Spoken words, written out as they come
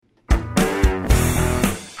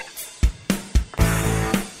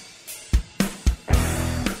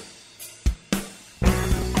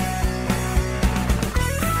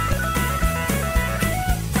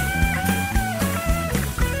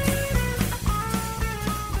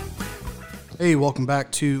Hey, welcome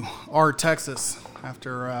back to our Texas.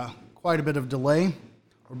 After quite a bit of delay,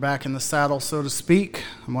 we're back in the saddle, so to speak.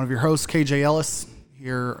 I'm one of your hosts, KJ Ellis,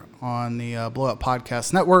 here on the Blow Up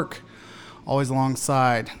Podcast Network, always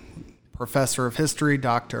alongside Professor of History,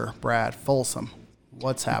 Dr. Brad Folsom.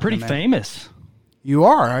 What's happening, Pretty man? famous. You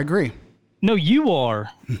are, I agree. No, you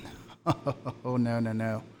are. Oh,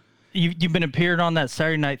 no. You've been appearing on that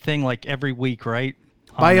Saturday night thing like every week, right?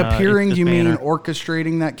 By On, appearing, It's Just you mean Banner.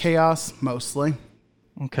 orchestrating that chaos, mostly?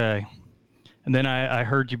 Okay. And then I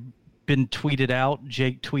heard you've been tweeted out.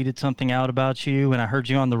 Jake tweeted something out about you, and I heard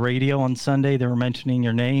you on the radio on Sunday. They were mentioning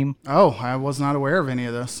your name. Oh, I was not aware of any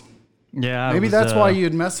of this. Yeah. Maybe that's why you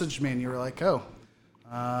had messaged me and you were like,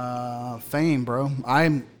 oh, fame, bro.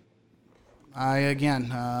 I again,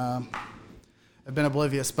 have been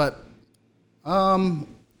oblivious, but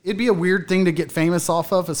it'd be a weird thing to get famous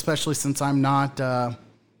off of, especially since I'm not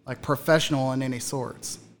like professional in any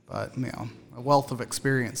sorts, but you know, a wealth of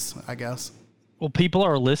experience, I guess. Well, people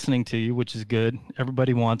are listening to you, which is good.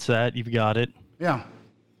 Everybody wants that. You've got it. Yeah,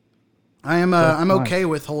 I am. I'm nice. okay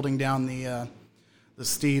with holding down the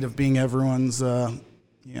steed of being everyone's,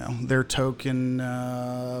 their token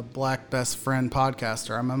black best friend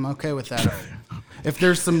podcaster. I'm okay with that. If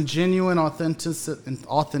there's some genuine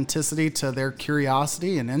authenticity to their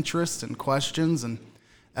curiosity and interest and questions and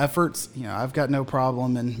efforts, I've got no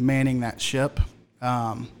problem in manning that ship.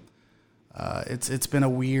 It's been a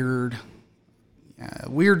weird.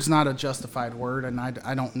 Weird's not a justified word, and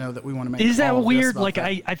I don't know that we want to make. Is that all of this weird? about Like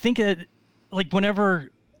that. I think it, like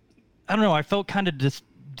whenever, I don't know, I felt kind of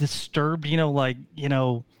disturbed.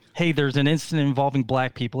 Hey, there's an incident involving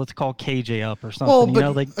black people. Let's call KJ up or something.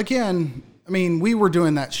 Well, but again, I mean, we were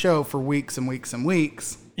doing that show for weeks and weeks and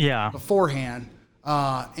weeks yeah. beforehand,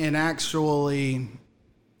 and actually,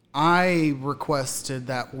 I requested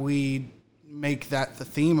that we make that the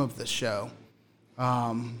theme of the show.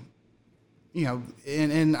 And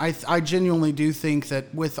I genuinely do think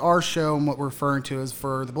that with our show and what we're referring to is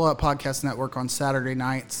for the Blow Up Podcast Network on Saturday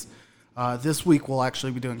nights, this week we'll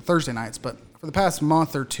actually be doing Thursday nights, but for the past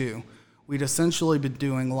month or two, we'd essentially been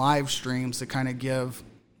doing live streams to kind of give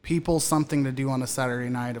people something to do on a Saturday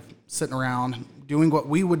night of sitting around, doing what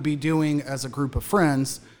we would be doing as a group of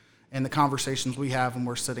friends and the conversations we have when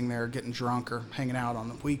we're sitting there getting drunk or hanging out on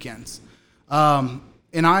the weekends. And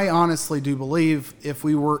I honestly do believe if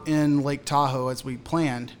we were in Lake Tahoe as we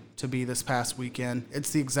planned to be this past weekend, it's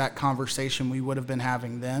the exact conversation we would have been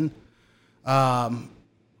having then.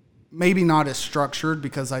 Maybe not as structured,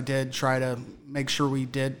 because I did try to make sure we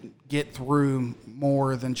did get through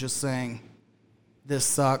more than just saying, this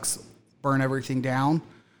sucks, burn everything down.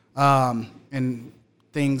 And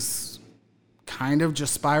things kind of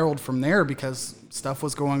just spiraled from there because stuff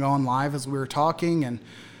was going on live as we were talking. And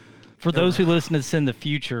For those who listen to this in the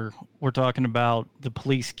future, we're talking about the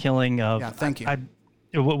police killing of. Yeah, thank you.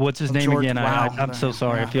 What's his name George, again? wow. I'm so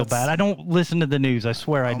sorry. Yeah, I feel that's- bad. I don't listen to the news. I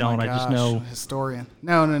swear I Oh don't. my I just gosh, know. Historian.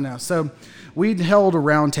 No. So we'd held a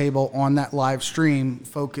roundtable on that live stream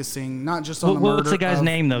focusing not just on the murder. What's the guy's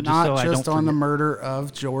name, though, just Not so I just don't on the forget? murder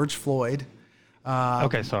of George Floyd.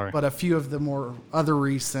 Okay, sorry. But a few of the more other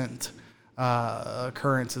recent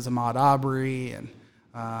occurrences, Ahmaud Arbery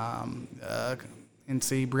and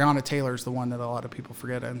see, Breonna Taylor's the one that a lot of people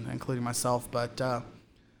forget, including myself. But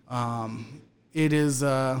it is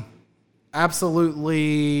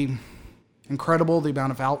absolutely incredible the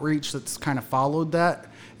amount of outreach that's kind of followed that.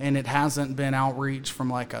 And it hasn't been outreach from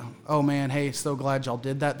like oh man, hey, so glad y'all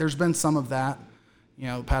did that. There's been some of that,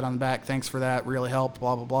 pat on the back, thanks for that, really helped,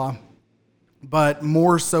 blah, blah, blah. But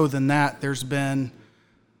more so than that, there's been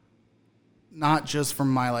not just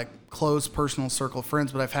from my like close personal circle of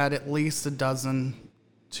friends, but I've had at least a dozen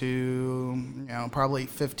to, probably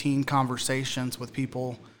 15 conversations with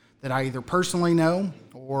people that I either personally know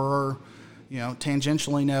or,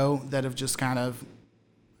 tangentially know that have just kind of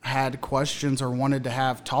had questions or wanted to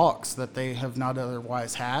have talks that they have not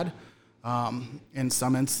otherwise had. In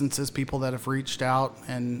some instances, people that have reached out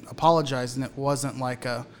and apologized, and it wasn't like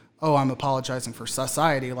I'm apologizing for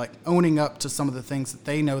society, like owning up to some of the things that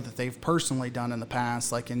they know that they've personally done in the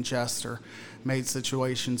past, like in jest or made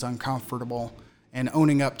situations uncomfortable, and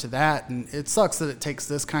owning up to that. And it sucks that it takes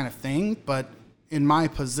this kind of thing, but in my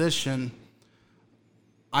position,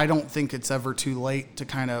 I don't think it's ever too late to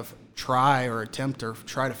kind of try or attempt or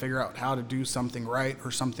try to figure out how to do something right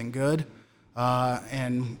or something good.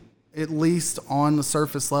 And at least on the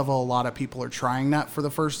surface level, a lot of people are trying that for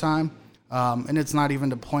the first time. And it's not even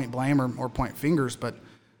to point blame or point fingers, but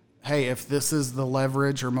hey, if this is the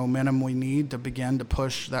leverage or momentum we need to begin to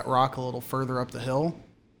push that rock a little further up the hill,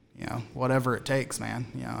 whatever it takes, man.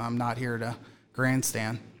 I'm not here to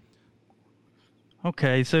grandstand.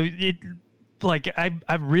 Okay, so it like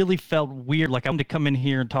I really felt weird. Like I wanted to come in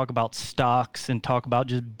here and talk about stocks and talk about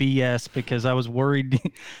just BS because I was worried.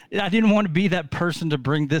 I didn't want to be that person to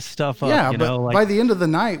bring this stuff up. Yeah, You but know, like by the end of the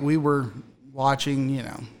night, we were watching,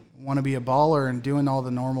 Want to Be a Baller and doing all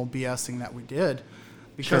the normal BSing that we did.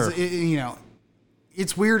 Because, Sure.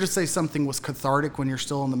 It's weird to say something was cathartic when you're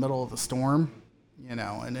still in the middle of the storm,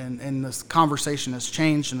 and this conversation has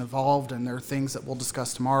changed and evolved, and there are things that we'll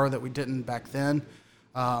discuss tomorrow that we didn't back then.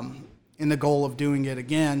 And the goal of doing it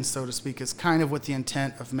again, so to speak, is kind of with the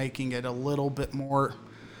intent of making it a little bit more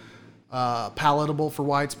palatable for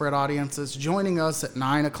widespread audiences. Joining us at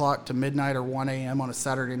 9 o'clock to midnight or 1 a.m. on a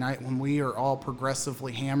Saturday night when we are all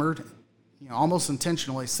progressively hammered, almost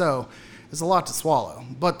intentionally so, is a lot to swallow.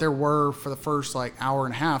 But there were, for the first hour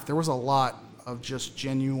and a half, there was a lot of just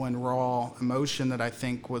genuine, raw emotion that I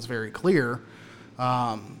think was very clear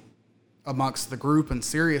amongst the group and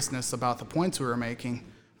seriousness about the points we were making.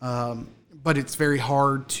 But it's very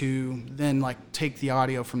hard to then take the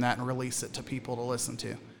audio from that and release it to people to listen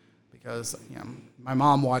to, because my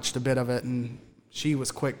mom watched a bit of it and she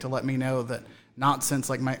was quick to let me know that not since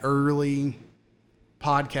my early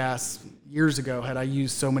podcasts years ago had I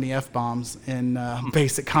used so many F-bombs in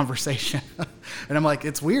basic conversation. And I'm like,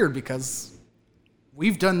 it's weird because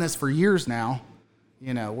we've done this for years now.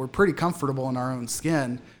 We're pretty comfortable in our own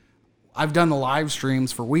skin. I've done the live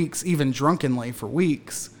streams for weeks, even drunkenly for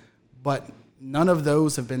weeks, but none of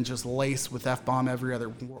those have been just laced with F-bomb every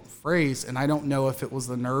other phrase. And I don't know if it was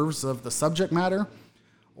the nerves of the subject matter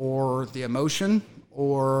or the emotion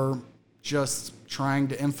or just trying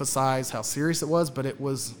to emphasize how serious it was, but it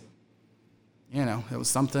was, it was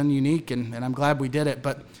something unique, and I'm glad we did it.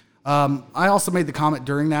 But I also made the comment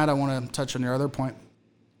during that. I want to touch on your other point.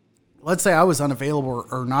 Let's say I was unavailable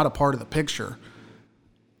or not a part of the picture.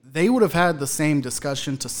 They would have had the same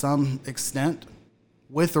discussion to some extent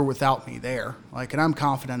with or without me there. And I'm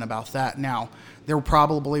confident about that. Now, there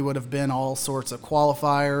probably would have been all sorts of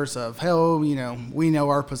qualifiers of, hey, we know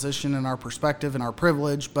our position and our perspective and our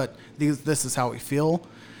privilege, but this is how we feel.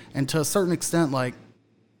 And to a certain extent,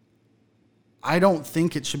 I don't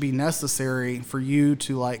think it should be necessary for you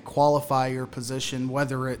to qualify your position,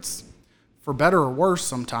 whether it's for better or worse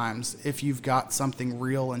sometimes, if you've got something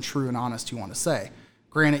real and true and honest you want to say.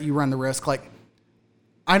 Granted, you run the risk.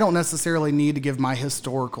 I don't necessarily need to give my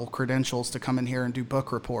historical credentials to come in here and do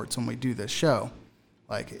book reports when we do this show.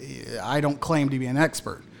 I don't claim to be an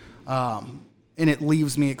expert. And it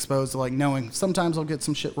leaves me exposed to knowing sometimes I'll get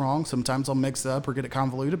some shit wrong. Sometimes I'll mix it up or get it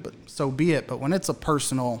convoluted, but so be it. But when it's a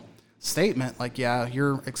personal statement,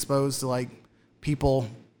 you're exposed to people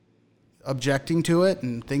objecting to it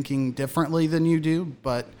and thinking differently than you do,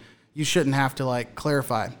 but you shouldn't have to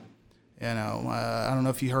clarify. I don't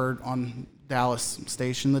know if you heard on Dallas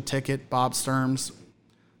station, The Ticket, Bob Sturm's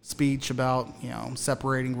speech about,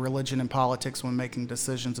 separating religion and politics when making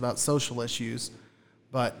decisions about social issues.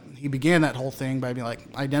 But he began that whole thing by being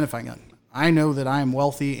identifying it. I know that I am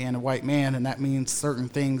wealthy and a white man, and that means certain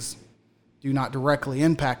things do not directly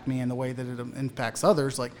impact me in the way that it impacts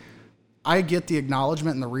others. I get the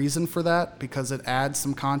acknowledgement and the reason for that because it adds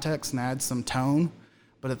some context and adds some tone.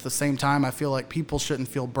 But at the same time, I feel like people shouldn't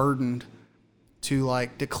feel burdened to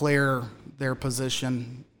declare their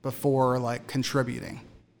position before contributing.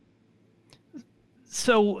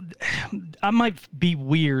 So I might be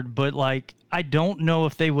weird, but I don't know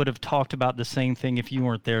if they would have talked about the same thing if you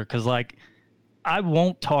weren't there. Cause I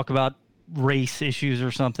won't talk about race issues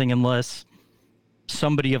or something unless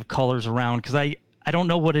somebody of color's around. Cause I don't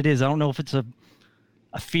know what it is. I don't know if it's a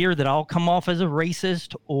fear that I'll come off as a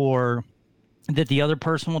racist or that the other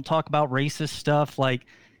person will talk about racist stuff.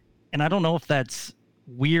 And I don't know if that's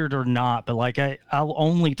weird or not, but I'll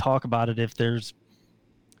only talk about it if there's,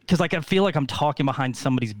 because I feel like I'm talking behind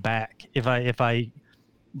somebody's back if I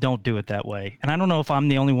don't do it that way. And I don't know if I'm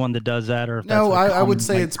the only one that does that or if no, that's I would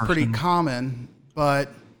say it's pretty common, but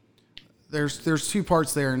there's two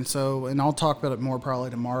parts there, and I'll talk about it more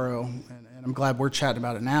probably tomorrow, and I'm glad we're chatting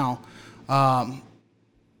about it now.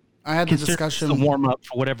 I had the discussion. To warm up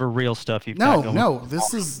for whatever real stuff you've got going. No,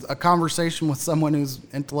 this is a conversation with someone whose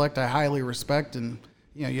intellect I highly respect, and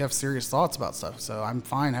you have serious thoughts about stuff. So I'm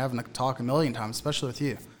fine having to talk a million times, especially with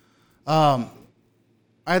you. I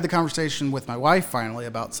had the conversation with my wife finally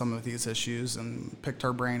about some of these issues and picked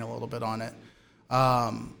her brain a little bit on it.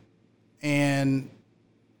 And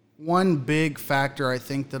one big factor I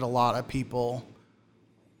think that a lot of people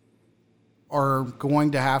are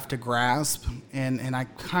going to have to grasp, and I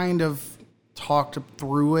kind of talked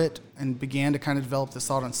through it and began to kind of develop this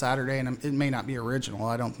thought on Saturday, and it may not be original.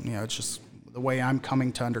 I don't, it's just the way I'm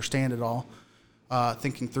coming to understand it all,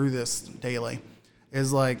 thinking through this daily.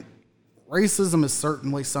 is like racism is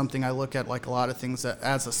certainly something I look at like a lot of things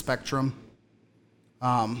as a spectrum.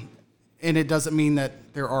 And it doesn't mean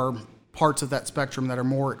that there are parts of that spectrum that are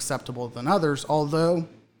more acceptable than others, although,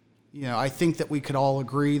 I think that we could all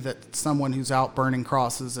agree that someone who's out burning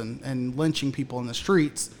crosses and lynching people in the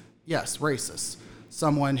streets, yes, racist.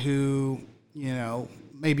 Someone who,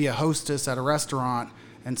 maybe a hostess at a restaurant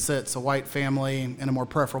and sits a white family in a more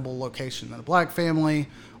preferable location than a black family,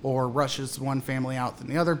 or rushes one family out than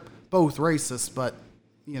the other, both racist, but,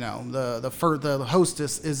 the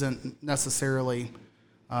hostess isn't necessarily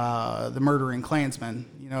the murdering Klansman,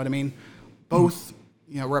 you know what I mean? Both,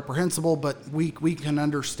 reprehensible, but we can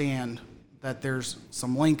understand that there's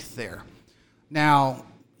some length there. Now,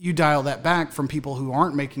 you dial that back from people who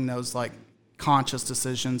aren't making those like conscious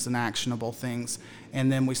decisions and actionable things,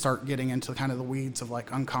 and then we start getting into kind of the weeds of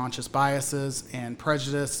like unconscious biases and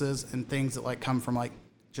prejudices and things that like come from like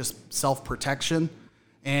just self-protection.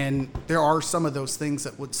 And there are some of those things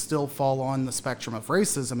that would still fall on the spectrum of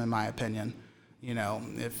racism, in my opinion.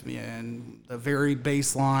 If in the very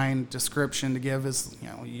baseline description to give is,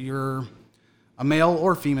 you're a male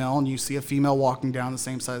or female and you see a female walking down the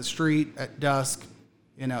same side of the street at dusk,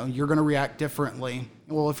 you're going to react differently.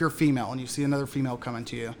 Well, if you're female and you see another female coming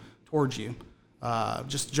towards you,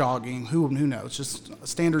 just jogging, who knows, just a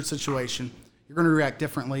standard situation, you're going to react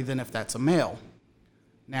differently than if that's a male.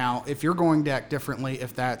 Now, if you're going to act differently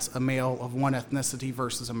if that's a male of one ethnicity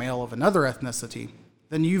versus a male of another ethnicity,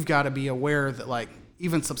 then you've got to be aware that, like,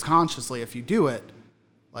 even subconsciously, if you do it,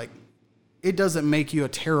 like, it doesn't make you a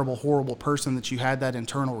terrible, horrible person that you had that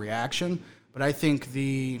internal reaction. But I think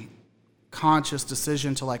the conscious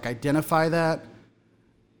decision to, like, identify that,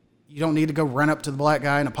 you don't need to go run up to the black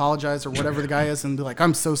guy and apologize or whatever the guy is and be like,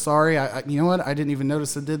 I'm so sorry. You know what? I didn't even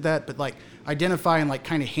notice I did that. But, like, identify and, like,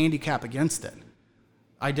 kind of handicap against it.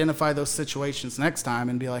 Identify those situations next time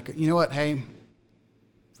and be like, you know what? Hey,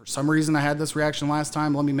 for some reason I had this reaction last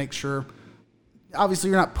time. Let me make sure.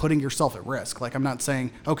 Obviously, you're not putting yourself at risk. Like, I'm not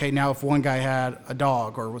saying, okay, now if one guy had a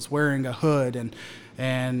dog or was wearing a hood and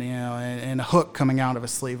a hook coming out of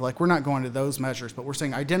his sleeve, like, we're not going to those measures, but we're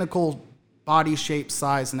saying identical body shape,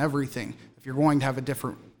 size, and everything. If you're going to have a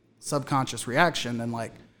different subconscious reaction, then,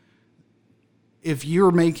 like, if you're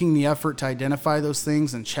making the effort to identify those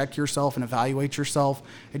things and check yourself and evaluate yourself,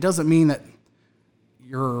 it doesn't mean that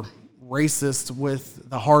you're racist with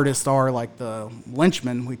the hardest R, like the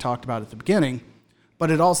lynchman we talked about at the beginning, but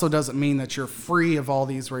it also doesn't mean that you're free of all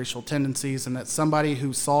these racial tendencies and that somebody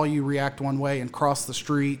who saw you react one way and cross the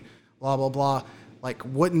street, blah, blah, blah, like,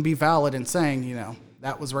 wouldn't be valid in saying,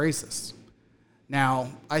 that was racist. Now,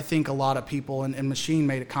 I think a lot of people, and Machine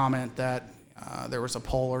made a comment that there was a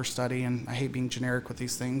poll or study, and I hate being generic with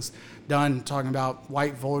these things, done talking about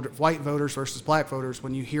white voters versus black voters.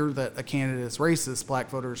 When you hear that a candidate is racist, black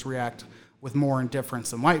voters react with more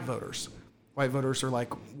indifference than white voters. White voters are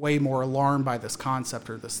like way more alarmed by this concept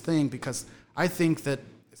or this thing, because I think that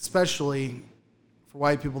especially for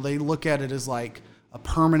white people, they look at it as like a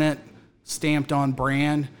permanent stamped on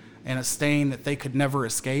brand and a stain that they could never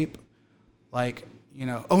escape. Like,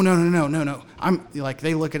 oh, no. I'm like,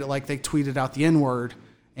 they look at it like they tweeted out the N-word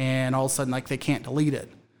and all of a sudden, like, they can't delete it.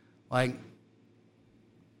 Like,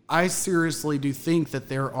 I seriously do think that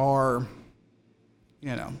there are,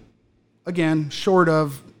 again, short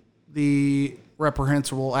of the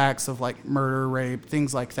reprehensible acts of like murder, rape,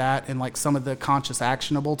 things like that, and like some of the conscious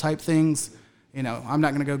actionable type things, I'm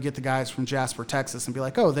not going to go get the guys from Jasper, Texas and be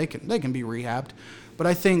like, oh, they can be rehabbed. But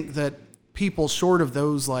I think that people short of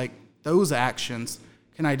those, like, those actions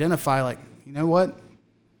can identify, like, you know what?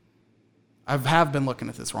 I have been looking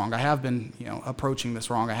at this wrong. I have been, approaching this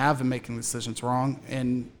wrong. I have been making decisions wrong.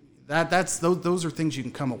 And those are things you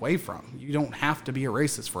can come away from. You don't have to be a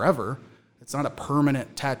racist forever. It's not a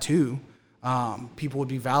permanent tattoo. People would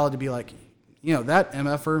be valid to be like, that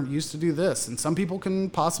MFer used to do this. And some people can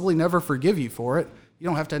possibly never forgive you for it. You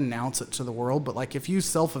don't have to announce it to the world. But, like, if you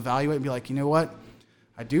self-evaluate and be like, you know what?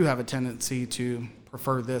 I do have a tendency to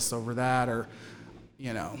prefer this over that, or,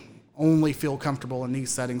 only feel comfortable in these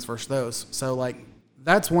settings versus those. So, like,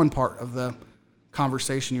 that's one part of the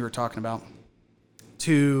conversation you were talking about.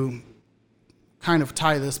 To kind of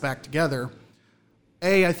tie this back together,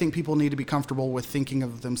 I think people need to be comfortable with thinking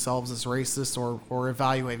of themselves as racist or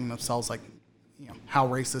evaluating themselves like, how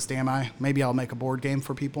racist am I? Maybe I'll make a board game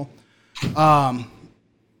for people.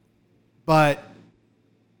 But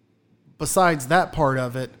besides that part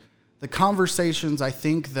of it, the conversations I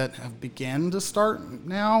think that have begun to start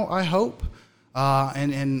now, I hope,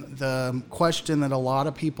 and the question that a lot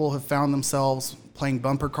of people have found themselves playing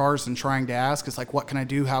bumper cars and trying to ask is like, what can I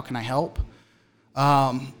do? How can I help?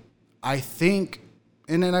 I think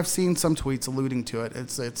and then I've seen some tweets alluding to it.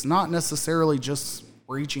 It's not necessarily just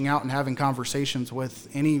reaching out and having conversations with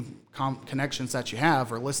any connections that you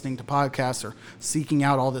have, or listening to podcasts, or seeking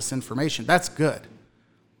out all this information. That's good.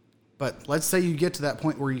 But let's say you get to that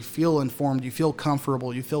point where you feel informed, you feel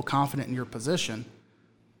comfortable, you feel confident in your position.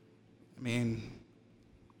 I mean,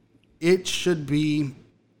 it should be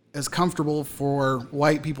as comfortable for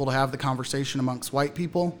white people to have the conversation amongst white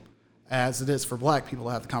people as it is for black people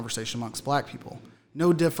to have the conversation amongst black people.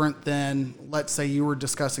 No different than, let's say you were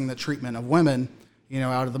discussing the treatment of women,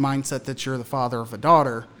 out of the mindset that you're the father of a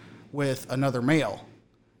daughter with another male,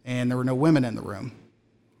 and there were no women in the room.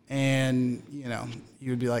 And, you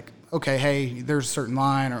would be like, okay, hey, there's a certain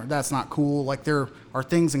line, or that's not cool. Like, there are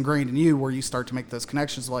things ingrained in you where you start to make those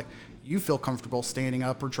connections. Like, you feel comfortable standing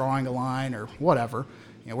up or drawing a line or whatever.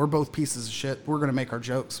 We're both pieces of shit. We're going to make our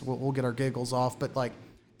jokes. We'll get our giggles off. But, like,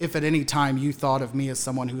 if at any time you thought of me as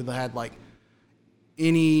someone who had, like,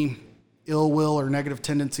 any ill will or negative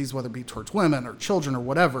tendencies, whether it be towards women or children or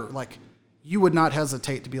whatever, like, you would not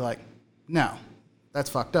hesitate to be like, no, that's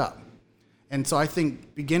fucked up. And so I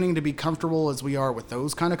think beginning to be comfortable as we are with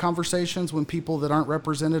those kind of conversations when people that aren't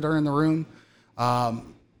represented are in the room,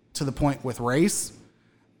 to the point with race,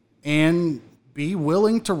 and be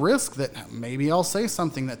willing to risk that maybe I'll say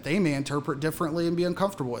something that they may interpret differently and be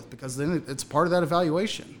uncomfortable with, because then it's part of that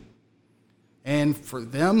evaluation. And for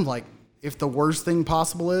them, like, if the worst thing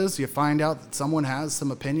possible is you find out that someone has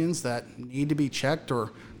some opinions that need to be checked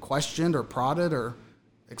or questioned or prodded, or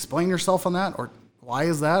explain yourself on that, or why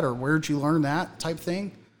is that, or where'd you learn that type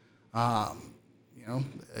thing,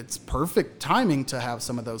 it's perfect timing to have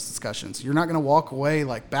some of those discussions. You're not going to walk away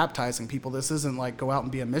like baptizing people. This isn't like go out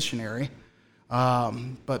and be a missionary.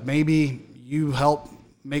 But maybe you help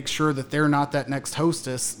make sure that they're not that next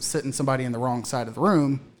hostess sitting somebody in the wrong side of the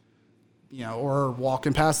room, or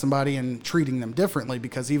walking past somebody and treating them differently,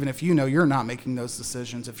 because even if you're not making those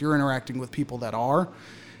decisions, if you're interacting with people that are,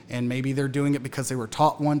 and maybe they're doing it because they were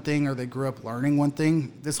taught one thing or they grew up learning one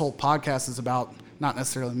thing. This whole podcast is about not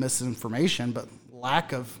necessarily misinformation, but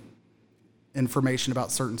lack of information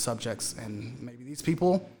about certain subjects. And maybe these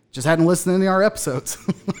people just hadn't listened to any of our episodes.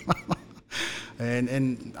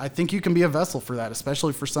 And I think you can be a vessel for that,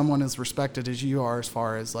 especially for someone as respected as you are, as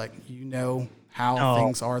far as like, how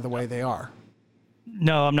things are the way they are.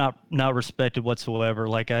 No, I'm not respected whatsoever.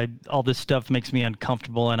 Like, all this stuff makes me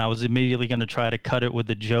uncomfortable, and I was immediately going to try to cut it with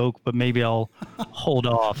a joke, but maybe I'll hold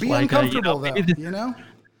off. Be uncomfortable, though.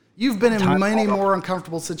 You've been in many more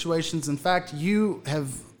uncomfortable situations. In fact, you have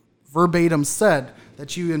verbatim said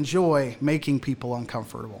that you enjoy making people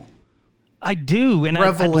uncomfortable. I do, and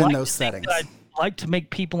revel in those settings. I like to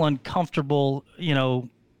make people uncomfortable,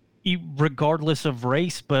 regardless of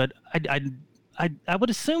race. But I would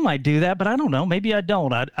assume I do that, but I don't know. Maybe I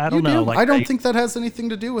don't. I don't know. Like, I don't think that has anything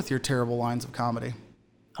to do with your terrible lines of comedy.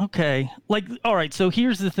 Okay. Like, all right. So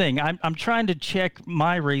here's the thing. I'm trying to check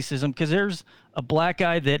my racism, because there's a black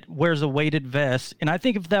guy that wears a weighted vest, and I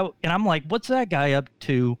think if that, and I'm like, what's that guy up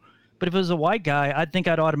to? But if it was a white guy, I think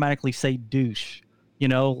I'd automatically say douche.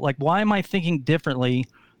 Like, why am I thinking differently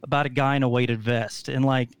about a guy in a weighted vest? And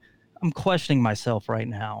like, I'm questioning myself right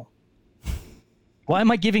now. Why am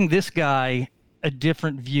I giving this guy a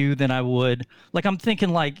different view than I would? Like, I'm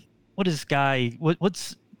thinking, like, what is this guy?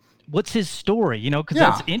 What's his story? Because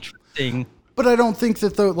that's interesting. But I don't think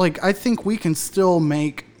that I think we can still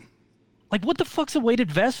make. Like, what the fuck's a weighted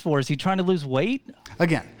vest for? Is he trying to lose weight?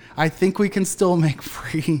 Again, I think we can still make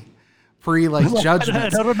free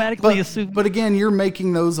judgments. Automatically assume. But again, you're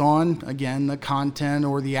making those on, again, the content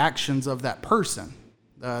or the actions of that person.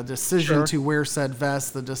 The decision to wear said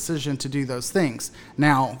vest, the decision to do those things.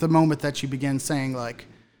 Now, the moment that you begin saying, like,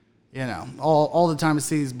 all the time I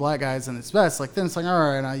see these black guys in this vest, like, then it's like, all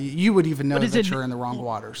right, you would even know that you're in the wrong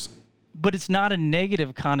waters. But it's not a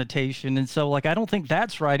negative connotation, and so, like, I don't think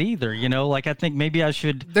that's right either. Like, I think maybe I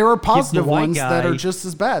should. There are positive ones that are just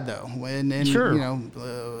as bad, though. And sure.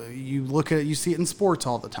 You see it in sports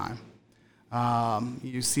all the time.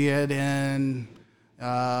 You see it in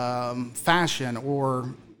fashion,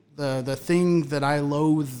 or the thing that I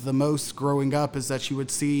loathe the most growing up is that you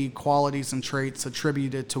would see qualities and traits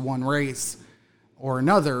attributed to one race or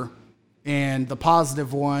another, and the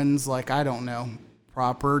positive ones, like, I don't know,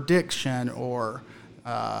 proper diction, or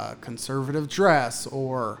conservative dress,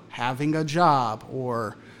 or having a job,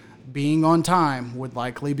 or being on time would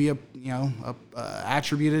likely be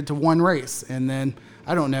attributed to one race. And then,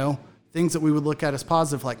 I don't know, things that we would look at as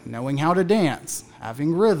positive, like knowing how to dance,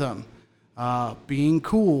 having rhythm, being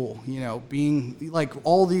cool, being like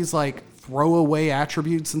all these like throwaway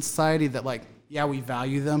attributes in society that, like, yeah, we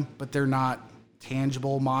value them, but they're not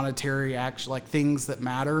tangible monetary action, like things that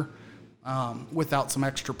matter, without some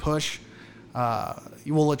extra push,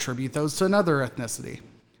 you will attribute those to another ethnicity.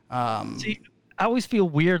 See, I always feel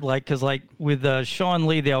weird, like, because like with Sean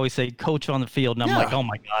Lee, they always say coach on the field, and I'm like, oh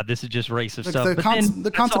my god, this is just racist stuff.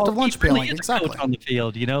 The concept of lunch really paling, exactly. Coach on the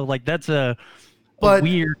field, like that's a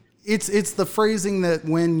weird. It's the phrasing that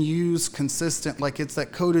when used consistent, like it's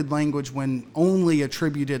that coded language when only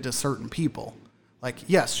attributed to certain people. Like,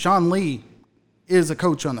 yes, Sean Lee is a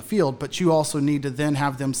coach on the field, but you also need to then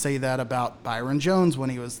have them say that about Byron Jones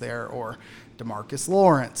when he was there, or DeMarcus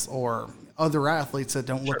Lawrence, or other athletes that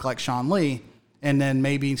don't look like Sean Lee, and then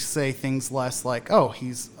maybe say things less like, oh,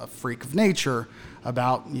 he's a freak of nature,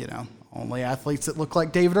 about, only athletes that look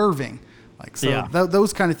like David Irving. Like, so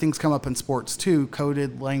those kind of things come up in sports too,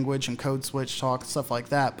 coded language and code switch talk, stuff like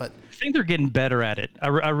that. But I think they're getting better at it. I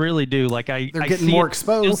really do. Like they're getting more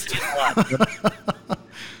exposed. I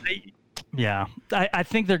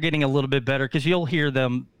think they're getting a little bit better, because you'll hear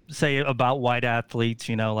them say about white athletes,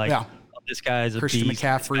 this guy is a Christian beast,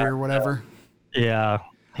 McCaffrey or whatever. Yeah.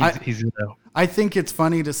 I think it's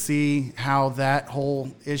funny to see how that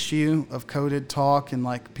whole issue of coded talk and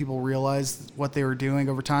like people realize what they were doing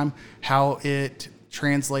over time, how it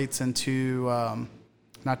translates into,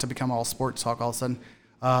 not to become all sports talk all of a sudden,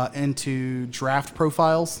 into draft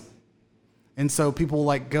profiles. And so people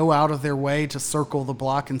like go out of their way to circle the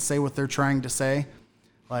block and say what they're trying to say.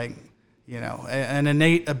 Like, an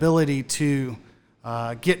innate ability to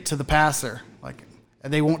get to the passer. Like,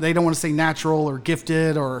 they don't want to say natural or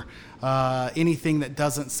gifted or anything that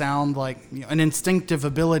doesn't sound like an instinctive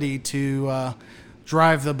ability to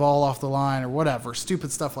drive the ball off the line or whatever,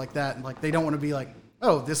 stupid stuff like that. And like, they don't want to be like,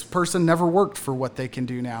 oh, this person never worked for what they can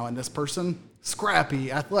do now, and this person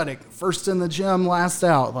scrappy, athletic, first in the gym, last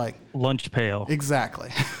out, like lunch pail. Exactly.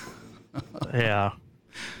 Yeah.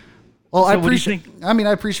 Well, so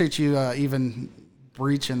I appreciate you even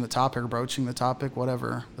broaching the topic,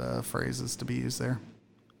 whatever the phrase is to be used there.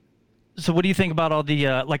 So what do you think about all the,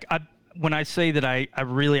 when I say that I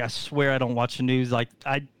swear I don't watch the news, like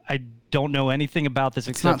I don't know anything about this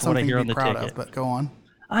except for what I hear on the ticket. But go on.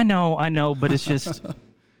 I know, but it's just,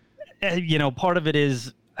 part of it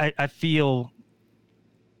is I feel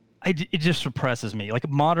it just depresses me. Like,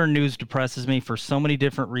 modern news depresses me for so many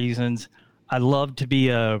different reasons. I love to be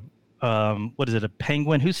a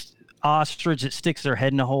penguin who's ostrich that sticks their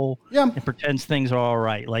head in a hole and pretends things are all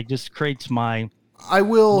right. Like, just creates my... I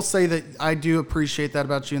will say that I do appreciate that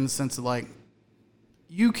about you, in the sense of like,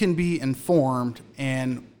 you can be informed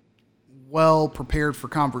and well prepared for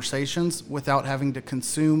conversations without having to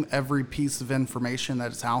consume every piece of information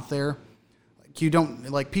that is out there. Like, you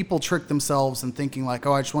don't, like, people trick themselves in thinking like,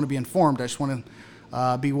 oh, I just want to be informed, I just want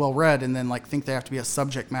to be well read, and then like think they have to be a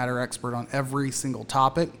subject matter expert on every single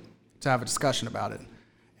topic to have a discussion about it.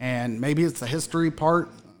 And maybe it's the history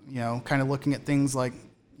part, kind of looking at things like,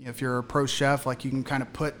 if you're a pro chef, like, you can kind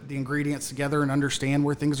of put the ingredients together and understand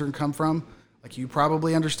where things are going to come from. Like, you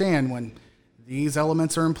probably understand when these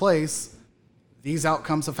elements are in place, these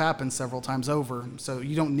outcomes have happened several times over. So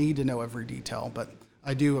you don't need to know every detail, but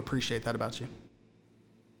I do appreciate that about you.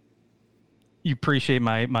 You appreciate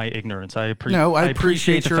my ignorance. I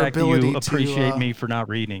appreciate your ability you appreciate me for not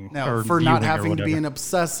reading. No, for not having to be an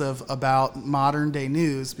obsessive about modern day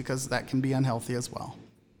news, because that can be unhealthy as well.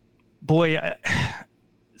 Boy,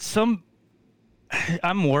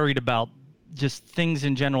 I'm worried about just things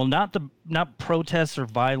in general, not protests or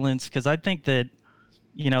violence, because I think that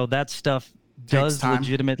that stuff does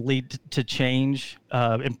legitimately to change,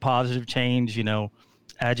 and positive change.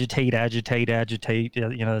 Agitate.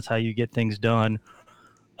 That's how you get things done.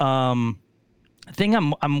 The thing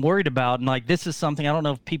I'm worried about, and like, this is something I don't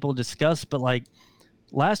know if people discuss, but like,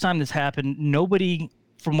 last time this happened, nobody,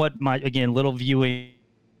 from what my, again, little viewing,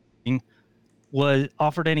 was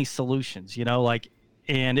offered any solutions,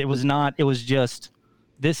 and it was just,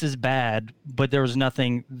 this is bad, but there was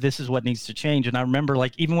nothing, this is what needs to change. And I remember,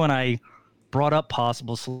 like, even when I brought up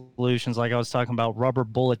possible solutions, like I was talking about rubber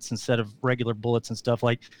bullets instead of regular bullets and stuff,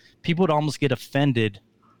 like, people would almost get offended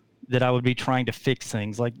that I would be trying to fix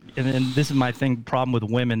things. Like, and this is my problem with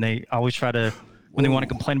women. They always try to, when they want to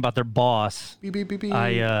complain about their boss, beep, beep, beep, beep.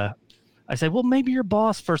 I say, well, maybe your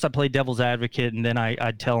boss. First, I play devil's advocate, and then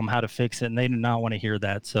I'd tell them how to fix it, and they do not want to hear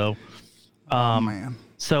that. So, man.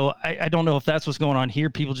 So I don't know if that's what's going on here.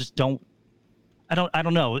 People just don't. I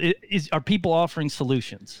don't know. Are people offering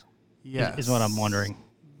solutions? Yes, is what I'm wondering.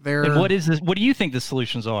 And what is this? What do you think the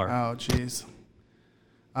solutions are? Oh, geez.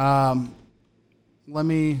 Let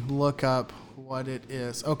me look up what it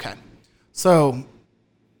is. Okay, so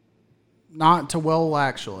not to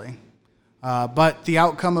actually, but the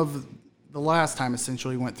outcome of the last time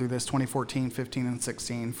essentially went through this, 2014, 15, and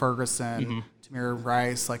 16, Ferguson, Tamir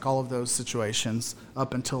Rice, like all of those situations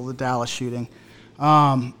up until the Dallas shooting.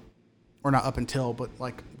 Or not up until, but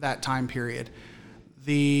like that time period.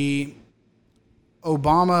 The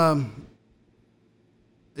Obama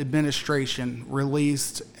administration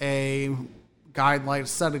released a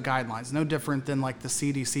set of guidelines, no different than like the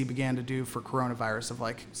CDC began to do for coronavirus, of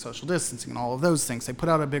like social distancing and all of those things. They put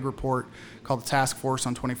out a big report called the Task Force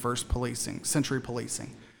on 21st Century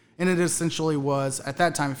Policing. And it essentially was, at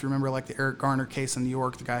that time, if you remember, like the Eric Garner case in New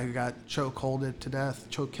York, the guy who got choked to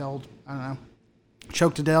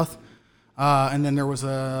death. And then there was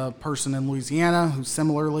a person in Louisiana who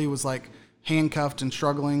similarly was like handcuffed and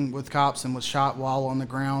struggling with cops and was shot while on the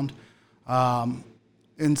ground.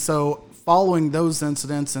 And so following those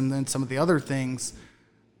incidents and then some of the other things,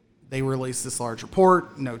 they released this large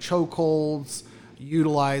report, no chokeholds,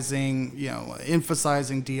 utilizing,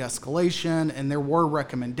 emphasizing de-escalation, and there were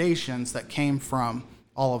recommendations that came from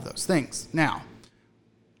all of those things. Now,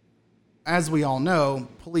 as we all know,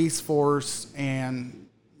 police force and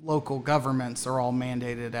local governments are all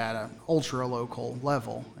mandated at an ultra-local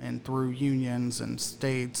level and through unions and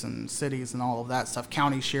states and cities and all of that stuff.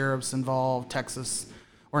 County sheriffs involved,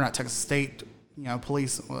 state,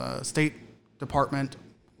 police, state department,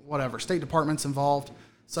 whatever, state departments involved.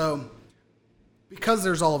 So because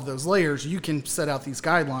there's all of those layers, you can set out these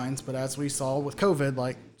guidelines, but as we saw with COVID,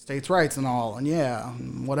 like states' rights and all,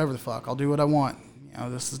 and whatever the fuck, I'll do what I want.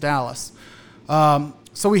 This is Dallas.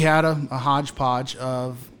 So we had a hodgepodge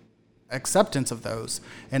of acceptance of those.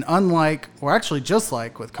 And just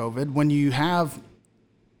like with COVID, when you have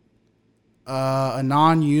a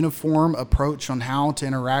non-uniform approach on how to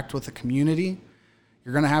interact with the community,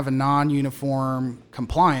 you're going to have a non-uniform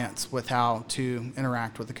compliance with how to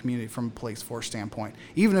interact with the community from a police force standpoint.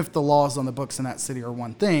 Even if the laws on the books in that city are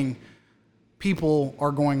one thing, people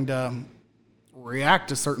are going to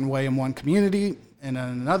react a certain way in one community and in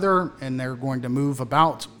another, and they're going to move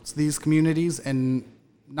about these communities and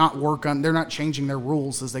they're not changing their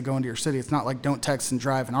rules as they go into your city. It's not like don't text and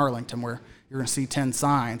drive in Arlington where you're going to see 10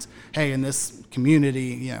 signs. Hey, in this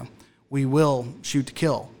community, we will shoot to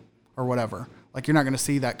kill or whatever. Like you're not going to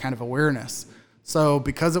see that kind of awareness. So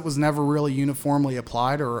because it was never really uniformly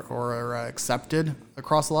applied or accepted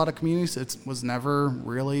across a lot of communities, it was never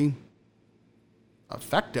really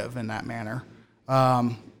effective in that manner.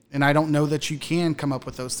 And I don't know that you can come up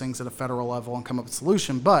with those things at a federal level and come up with a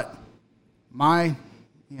solution. But my,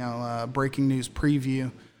 breaking news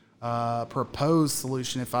preview, proposed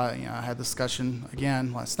solution, if I had discussion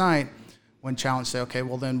again last night, when challenged, say, okay,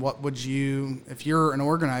 well then what would you, if you're an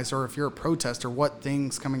organizer or if you're a protester, what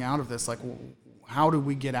things coming out of this, like how do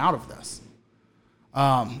we get out of this?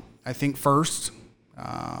 I think first,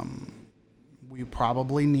 we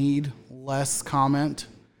probably need less comment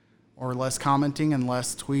or less commenting and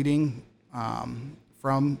less tweeting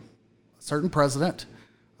from a certain president.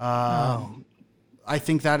 I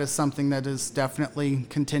think that is something that is definitely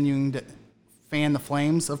continuing to fan the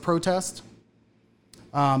flames of protest.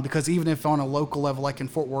 Because even if on a local level, like in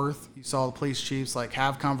Fort Worth, you saw the police chiefs like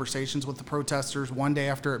have conversations with the protesters one day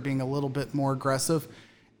after it being a little bit more aggressive.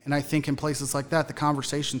 And I think in places like that, the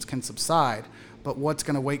conversations can subside. But what's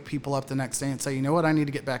going to wake people up the next day and say, you know what, I need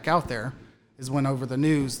to get back out there, is when over the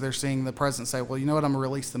news they're seeing the president say, well, you know what, I'm going to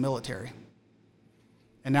release the military.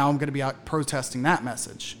 And now I'm going to be out protesting that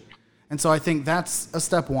message. And so I think that's a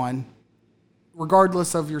step one.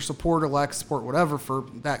 Regardless of your support or lack of support, whatever, for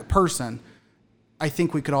that person, I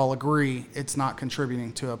think we could all agree it's not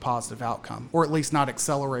contributing to a positive outcome, or at least not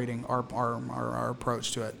accelerating our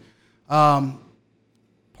approach to it.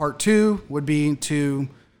 Part two would be to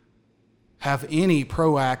have any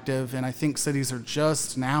proactive, and I think cities are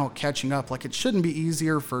just now catching up. Like it shouldn't be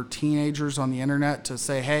easier for teenagers on the internet to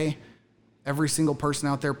say, hey, every single person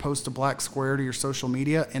out there post a black square to your social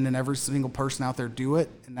media, and then every single person out there do it,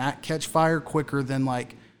 and that catch fire quicker than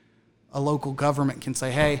like a local government can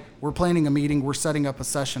say, hey, we're planning a meeting, we're setting up a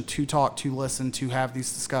session to talk, to listen, to have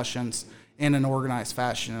these discussions in an organized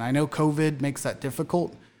fashion. And I know COVID makes that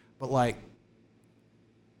difficult, but like,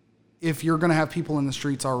 if you're going to have people in the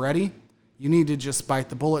streets already, you need to just bite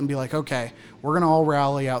the bullet and be like, okay, we're going to all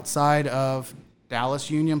rally outside of Dallas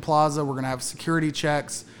Union Plaza. We're going to have security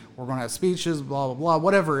checks. We're going to have speeches, blah, blah, blah,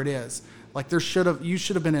 whatever it is. Like you should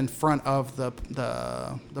have been in front of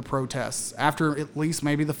the protests after at least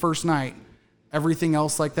maybe the first night. Everything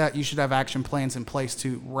else like that, you should have action plans in place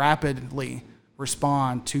to rapidly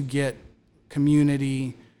respond to get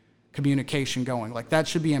community communication going. Like that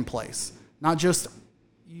should be in place. Not just,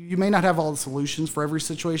 you may not have all the solutions for every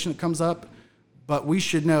situation that comes up, but we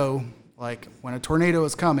should know, like when a tornado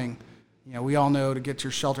is coming, we all know to get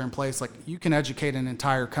your shelter in place, like you can educate an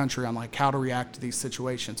entire country on like how to react to these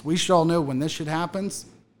situations. We should all know when this shit happens,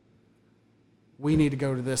 we need to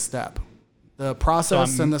go to this step. The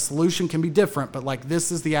process and the solution can be different, but like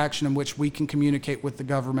this is the action in which we can communicate with the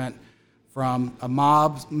government from a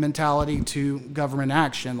mob mentality to government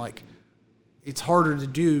action. Like it's harder to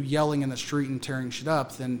do yelling in the street and tearing shit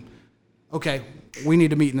up than, okay, we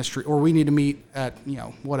need to meet in the street or we need to meet at,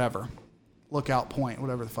 whatever, lookout point,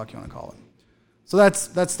 whatever the fuck you want to call it. So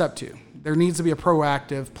that's step 2. There needs to be a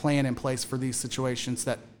proactive plan in place for these situations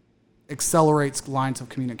that accelerates lines of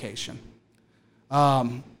communication.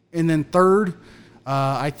 And then third,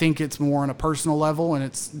 I think it's more on a personal level, and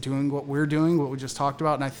it's doing what we're doing, what we just talked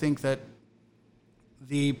about. And I think that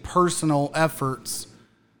the personal efforts,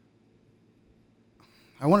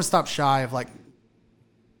 I want to stop shy of like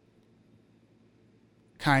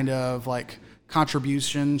kind of like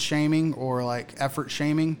contribution shaming or like effort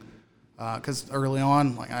shaming. Because early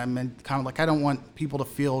on, like I'm kind of like I don't want people to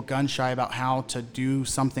feel gun shy about how to do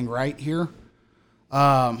something right here.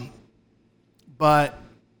 But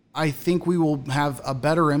I think we will have a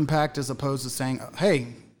better impact as opposed to saying, hey,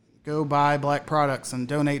 go buy black products and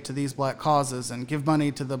donate to these black causes and give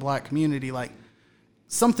money to the black community. Like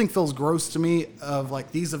something feels gross to me of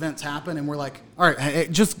like these events happen and we're like, all right, hey,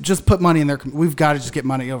 just put money in there. We've got to just get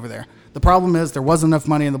money over there. The problem is there wasn't enough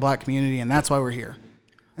money in the black community and that's why we're here.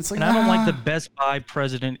 It's like, and I don't like the Best Buy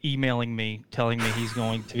president emailing me, telling me he's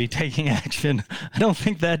going to be taking action. I don't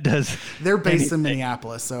think that does. They're based in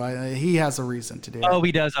Minneapolis, so he has a reason to do it. Oh,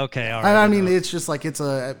 he does? Okay, all right. I mean, it's just like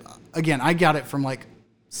again, I got it from like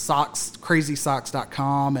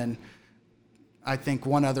crazysocks.com and I think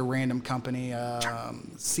one other random company,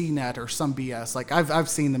 CNET or some BS. Like I've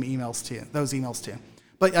seen those emails too.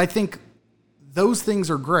 But I think those things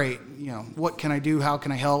are great. What can I do? How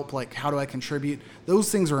can I help? Like, how do I contribute?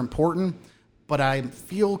 Those things are important, but I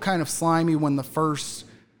feel kind of slimy when the first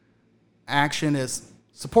action is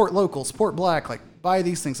support local, support black, like buy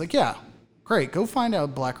these things. Like, yeah, great. Go find out a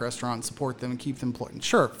black restaurant, support them and keep them employed.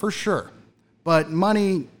 Sure, for sure. But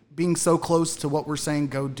money being so close to what we're saying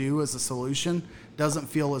go do as a solution doesn't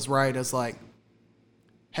feel as right as like,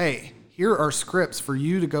 hey, here are scripts for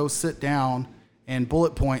you to go sit down and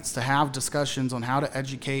bullet points to have discussions on how to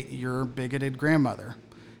educate your bigoted grandmother.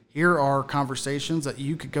 Here are conversations that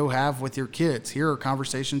you could go have with your kids. Here are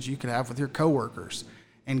conversations you could have with your coworkers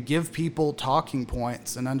and give people talking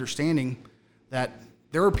points and understanding that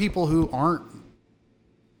there are people who aren't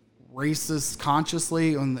racist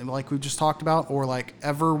consciously, like we just talked about, or like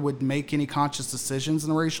ever would make any conscious decisions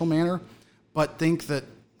in a racial manner, but think that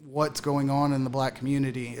what's going on in the black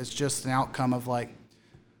community is just an outcome of like,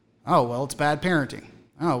 oh, well, it's bad parenting.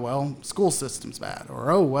 Oh, well, school system's bad.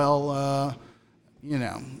 Or, oh, well,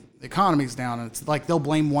 the economy's down. And it's like they'll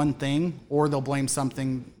blame one thing or they'll blame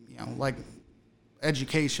something, like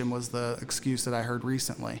education was the excuse that I heard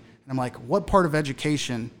recently. And I'm like, what part of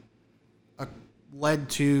education led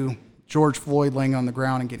to George Floyd laying on the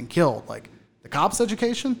ground and getting killed? Like the cops'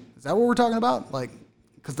 education? Is that what we're talking about? Like,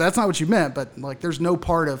 because that's not what you meant, but like there's no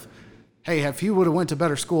part of, hey, if he would have went to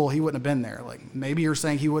better school, he wouldn't have been there. Like maybe you're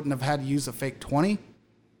saying he wouldn't have had to use a fake 20,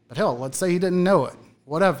 but hell, let's say he didn't know it,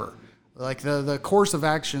 whatever. Like the course of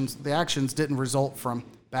actions, the actions didn't result from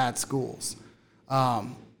bad schools.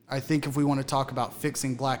 I think if we want to talk about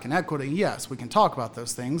fixing black inequity, yes, we can talk about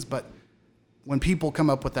those things, but when people come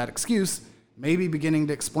up with that excuse, maybe beginning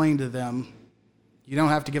to explain to them, you don't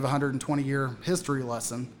have to give a 120-year history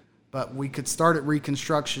lesson, but we could start at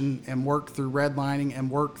Reconstruction and work through redlining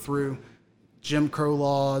and work through Jim Crow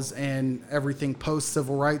laws and everything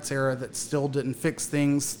post-civil rights era that still didn't fix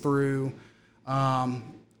things through,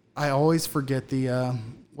 I always forget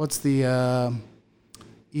what's the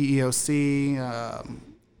EEOC,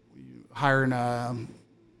 hiring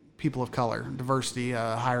people of color, diversity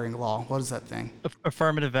hiring law. What is that thing?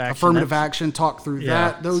 Affirmative action. Affirmative action, talk through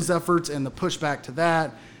that, those efforts and the pushback to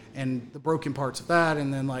that and the broken parts of that.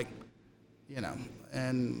 And then like,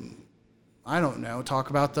 and I don't know,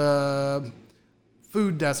 talk about the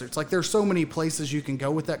food deserts. Like there's so many places you can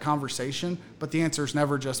go with that conversation, but the answer is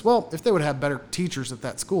never just, well, if they would have better teachers at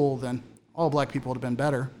that school, then all black people would have been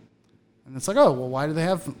better. And it's like, oh, well, why do they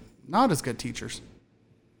have not as good teachers?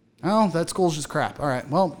 Oh, that school's just crap. All right,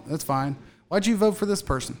 well, that's fine. Why'd you vote for this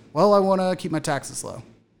person? Well, I want to keep my taxes low.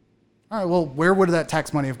 All right, well, where would that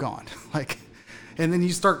tax money have gone? Like, and then you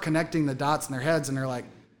start connecting the dots in their heads, and they're like,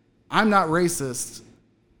 I'm not racist.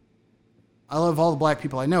 I love all the black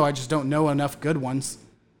people I know. I just don't know enough good ones.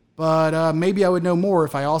 But maybe I would know more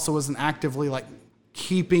if I also wasn't actively like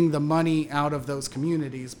keeping the money out of those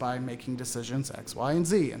communities by making decisions X, Y, and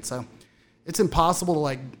Z. And so it's impossible to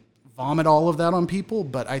like vomit all of that on people,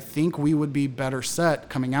 but I think we would be better set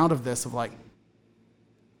coming out of this of like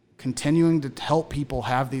continuing to help people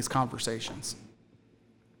have these conversations.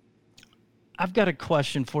 I've got a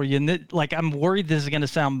question for you, and I'm worried this is going to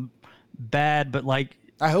sound bad, but like,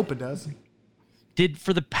 I hope it does.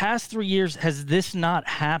 For the past 3 years, has this not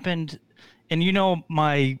happened? And what do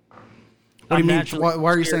you mean?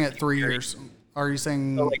 Why are you saying it 3 years? Are you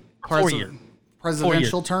saying 4 years?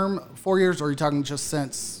 Presidential term, 4 years, or are you talking just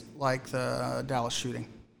since like the Dallas shooting?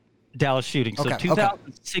 Dallas shooting. So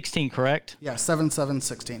 2016, correct? Yeah,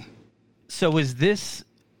 7/7/16. So did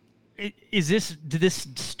this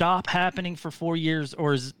stop happening for 4 years,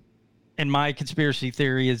 or in my conspiracy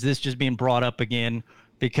theory, is this just being brought up again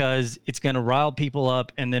because it's going to rile people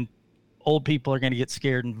up, and then old people are going to get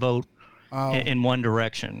scared and vote in one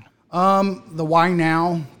direction? The why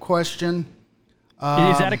now question.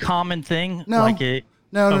 Is that a common thing? No.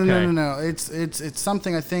 No. It's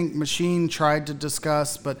something I think Machine tried to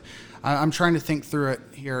discuss, but I'm trying to think through it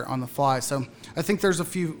here on the fly. So I think there's a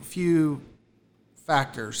few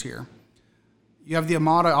factors here. You have the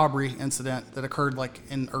Ahmaud Arbery incident that occurred like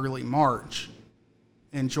in early March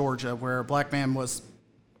in Georgia, where a black man was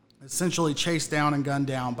essentially chased down and gunned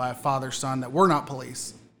down by a father-son that were not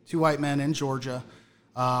police, 2 white men in Georgia,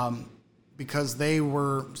 because they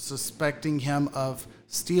were suspecting him of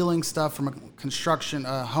stealing stuff from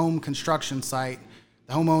a home construction site.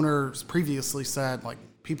 The homeowners previously said, like,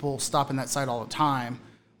 people stop in that site all the time.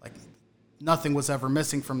 Like, nothing was ever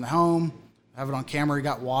missing from the home. Have it on camera, he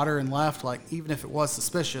got water and left. Like, even if it was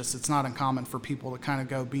suspicious, it's not uncommon for people to kind of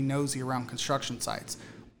go be nosy around construction sites.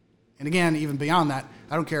 And again, even beyond that,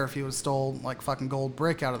 I don't care if he was stole like fucking gold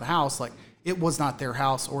brick out of the house. Like, it was not their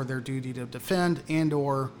house or their duty to defend and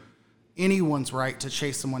or anyone's right to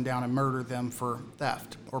chase someone down and murder them for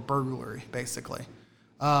theft or burglary, basically.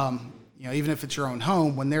 Even if it's your own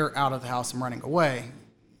home, when they're out of the house and running away,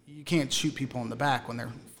 you can't shoot people in the back when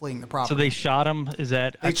they're fleeing the property. So they shot him?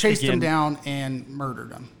 They chased him down and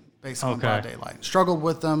murdered him, basically in broad daylight. Struggled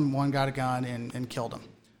with them, one got a gun and killed him.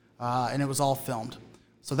 And it was all filmed.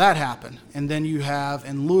 So that happened. And then you have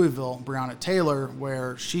in Louisville, Breonna Taylor,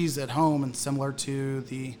 where she's at home and similar to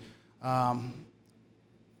the,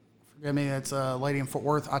 it's a lady in Fort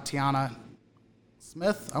Worth, Atiana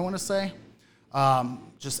Smith, I want to say,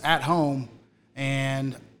 just at home.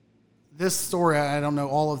 And this story, I don't know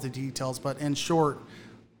all of the details, but in short,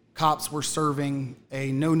 cops were serving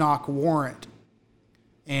a no-knock warrant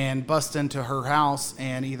and bust into her house,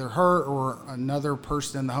 and either her or another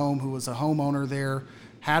person in the home who was a homeowner there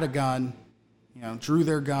had a gun, drew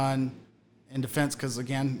their gun in defense because,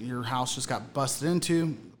 again, your house just got busted into.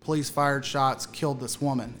 The police fired shots, killed this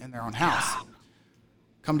woman in their own house.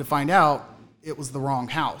 Come to find out, it was the wrong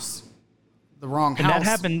house. The wrong house. And that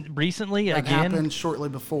happened recently again? That happened shortly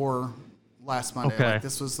before last Monday. Okay. Like,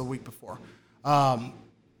 this was the week before.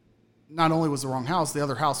 Not only was the wrong house, the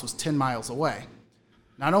other house was 10 miles away.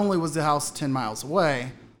 Not only was the house 10 miles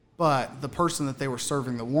away, but the person that they were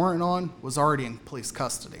serving the warrant on was already in police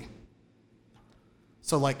custody.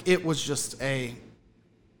 So, like, it was just a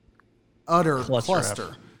utter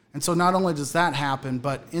cluster. And so not only does that happen,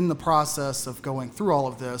 but in the process of going through all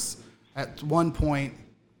of this, at one point,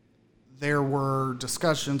 there were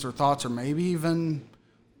discussions or thoughts or maybe even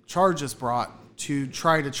charges brought to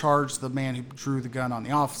try to charge the man who drew the gun on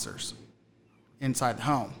the officers inside the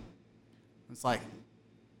home. It's like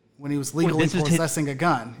when he was legally possessing a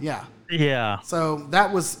gun. Yeah. Yeah. So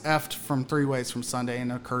that was effed from 3 ways from Sunday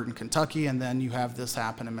and occurred in Kentucky, and then you have this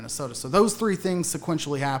happen in Minnesota. So those 3 things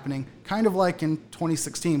sequentially happening, kind of like in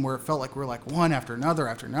 2016 where it felt like we were like one after another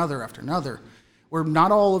after another after another, where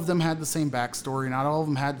not all of them had the same backstory, not all of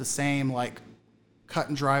them had the same like cut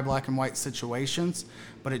and dry black and white situations,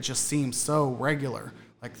 but it just seems so regular.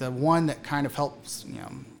 Like the one that kind of helps,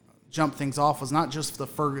 jump things off was not just the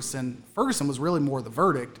Ferguson. Ferguson was really more the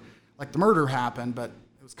verdict. Like the murder happened, but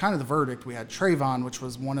it was kind of the verdict. We had Trayvon, which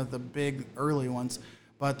was one of the big early ones,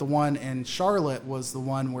 but the one in Charlotte was the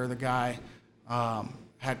one where the guy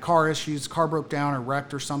had car issues, car broke down or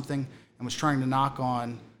wrecked or something, and was trying to knock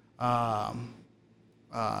on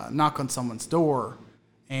someone's door,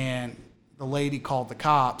 and the lady called the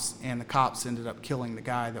cops, and the cops ended up killing the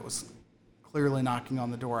guy that was clearly knocking on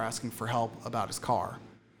the door asking for help about his car.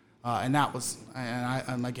 And that was,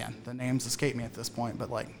 and again, the names escape me at this point, but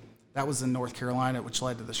like that was in North Carolina, which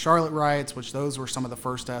led to the Charlotte riots, which those were some of the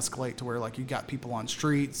first to escalate to where like you got people on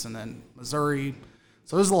streets, and then Missouri.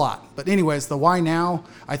 So there's a lot. But anyways, the why now,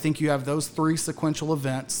 I think you have those 3 sequential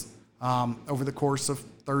events over the course of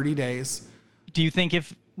 30 days. Do you think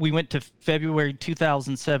if we went to February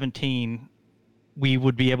 2017, we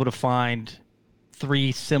would be able to find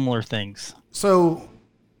three similar things. So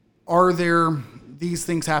are there these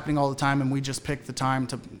things happening all the time and we just pick the time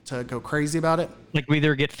to go crazy about it? Like we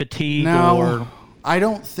either get fatigued No, I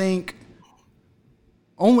don't think.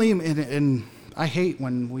 Only in I hate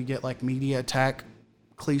when we get like media attack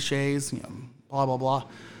cliches, blah, blah, blah.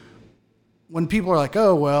 When people are like,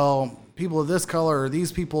 oh, well, people of this color or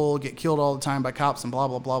these people get killed all the time by cops and blah,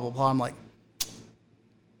 blah, blah, blah, blah. I'm like,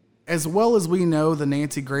 as well as we know the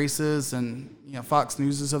Nancy Graces and Fox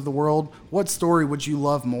Newses of the world, what story would you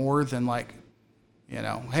love more than like,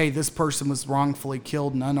 hey, this person was wrongfully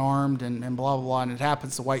killed and unarmed and blah, blah, blah, and it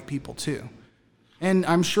happens to white people too. And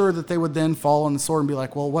I'm sure that they would then fall on the sword and be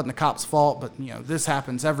like, well, it wasn't the cops' fault, but, this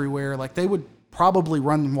happens everywhere. Like, they would probably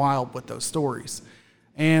run wild with those stories.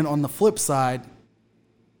 And on the flip side,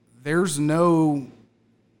 there's no,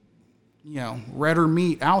 redder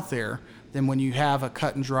meat out there than when you have a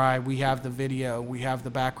cut and dry, we have the video, we have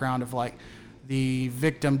the background of, like, the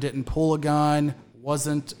victim didn't pull a gun,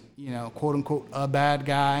 wasn't, quote unquote, a bad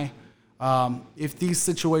guy. If these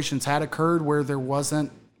situations had occurred where there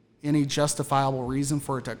wasn't any justifiable reason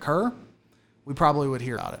for it to occur, we probably would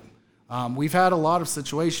hear about it. We've had a lot of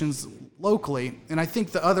situations locally, and I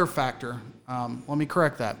think the other factor, let me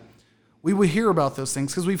correct that. We would hear about those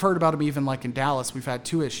things because we've heard about them even like in Dallas. We've had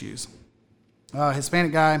two issues.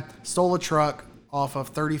 Hispanic guy stole a truck off of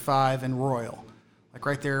 35 in Royal, like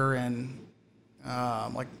right there in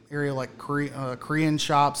like area like Korean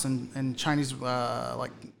shops and Chinese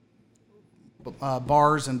like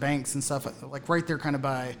bars and banks and stuff, like right there kind of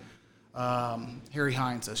by Harry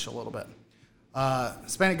Hines-ish a little bit.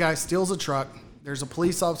 Hispanic guy steals a truck. There's a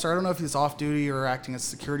police officer, I don't know if he's off duty or acting as a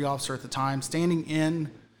security officer at the time, standing in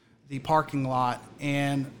the parking lot,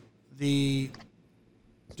 and the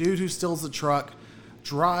dude who steals the truck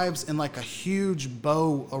drives in like a huge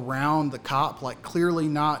bow around the cop, like clearly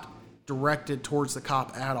not directed towards the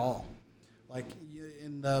cop at all. Like,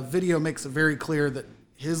 in the video makes it very clear that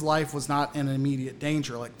his life was not in immediate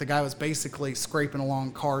danger. Like, the guy was basically scraping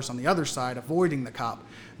along cars on the other side, avoiding the cop.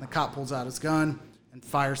 And the cop pulls out his gun and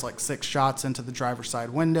fires like 6 shots into the driver's side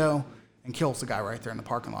window and kills the guy right there in the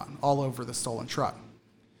parking lot, all over the stolen truck.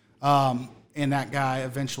 And that guy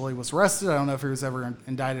eventually was arrested. I don't know if he was ever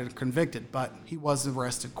indicted or convicted, but he was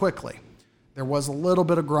arrested quickly. There was a little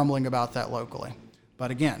bit of grumbling about that locally.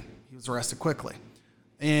 But again, he was arrested quickly.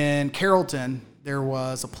 In Carrollton, there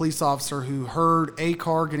was a police officer who heard a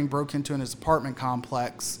car getting broken into in his apartment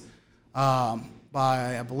complex by,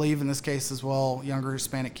 I believe in this case as well, younger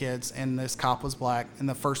Hispanic kids, and this cop was black, and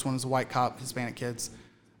the first one was a white cop, Hispanic kids.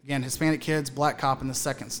 Again, Hispanic kids, black cop in the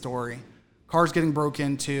second story. Car's getting broke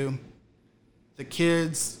into.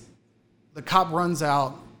 The cop runs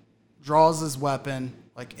out, draws his weapon,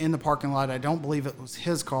 like in the parking lot. I don't believe it was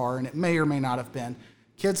his car, and it may or may not have been.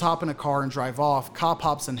 Kids hop in a car and drive off. Cop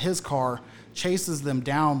hops in his car, chases them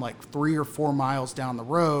down like 3 or 4 miles down the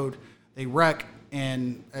road. They wreck,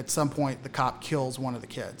 and at some point, the cop kills one of the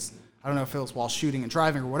kids. I don't know if it was while shooting and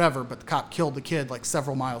driving or whatever, but the cop killed the kid like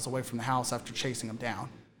several miles away from the house after chasing him down.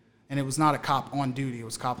 And it was not a cop on duty. It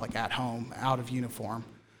was a cop like at home, out of uniform.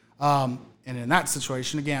 And in that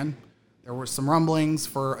situation, again, there were some rumblings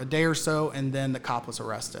for a day or so, and then the cop was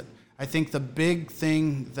arrested. I think the big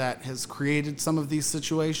thing that has created some of these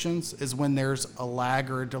situations is when there's a lag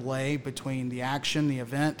or a delay between the action, the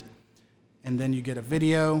event, and then you get a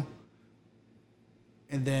video,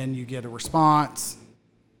 and then you get a response,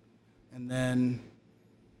 and then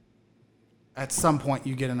at some point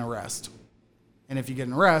you get an arrest. And if you get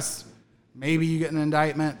an arrest, maybe you get an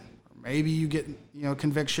indictment, or maybe you get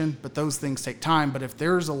conviction, but those things take time. But if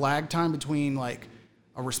there's a lag time between like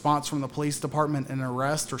a response from the police department and an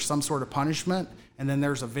arrest or some sort of punishment, and then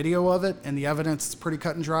there's a video of it and the evidence is pretty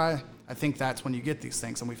cut and dry, I think that's when you get these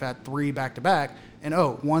things. And we've had 3 back-to-back, and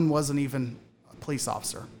one wasn't even a police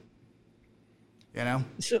officer.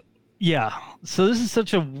 So, yeah. So this is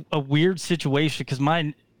such a weird situation, because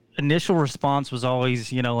my initial response was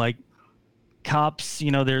always, like, cops,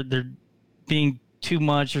 they're being too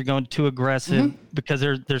much or going too aggressive, because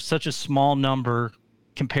there's such a small number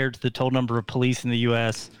compared to the total number of police in the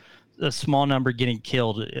U.S., a small number getting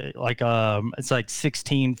killed. Like, it's like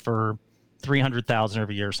 16 for 300,000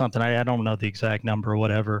 every year or something. I don't know the exact number or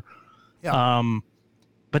whatever. Yeah.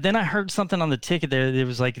 But then I heard something on the ticket there. It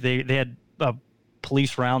was like they had a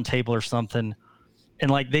police roundtable or something.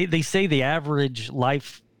 And like they say the average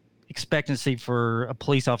life expectancy for a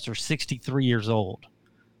police officer is 63 years old.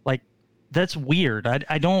 Like, that's weird.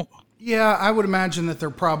 I don't. Yeah, I would imagine that they're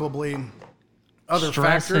probably other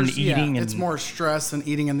stress factors. And eating. It's more stress and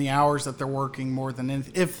eating in the hours that they're working more than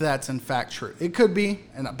if that's in fact true. It could be,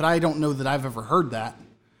 but I don't know that I've ever heard that.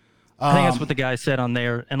 I think that's what the guy said on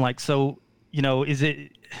there. And like, so, is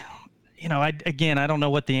it, I don't know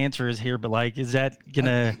what the answer is here, but like, is that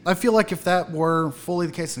gonna? I feel like if that were fully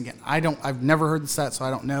the case, and again, I've never heard the stat, so I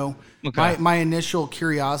don't know. Okay. My initial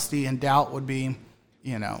curiosity and doubt would be,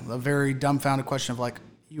 a very dumbfounded question of like,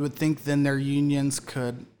 you would think then their unions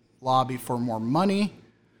could lobby for more money.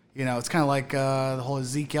 It's kind of like the whole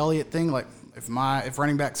Zeke Elliott thing. Like, if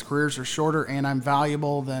running backs' careers are shorter and I'm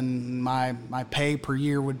valuable, then my pay per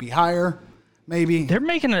year would be higher. Maybe they're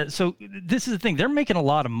making so this is the thing. They're making a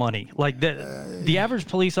lot of money. Like the average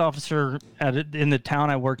police officer in the town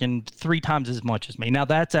I work in 3 times as much as me. Now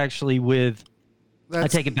that's actually I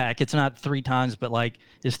take it back. It's not 3 times, but like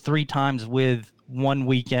it's 3 times with 1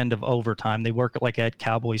 weekend of overtime. They work at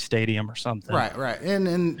Cowboy Stadium or something. Right.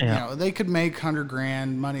 And they could make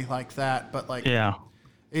 $100,000 money like that, but like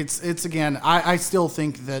it's again, I still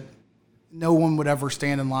think that no one would ever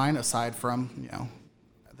stand in line aside from,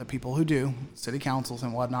 the people who do, city councils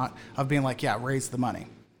and whatnot, of being like, raise the money,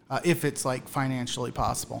 if it's like financially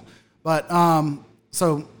possible. But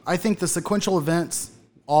so I think the sequential events,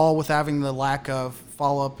 all with having the lack of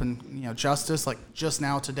follow-up and justice, like just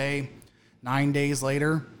now today, 9 days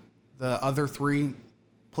later, the other 3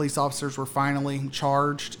 police officers were finally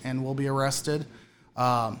charged and will be arrested.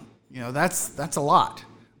 That's a lot.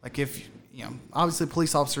 Like if, obviously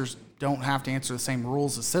police officers don't have to answer the same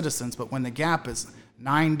rules as citizens, but when the gap is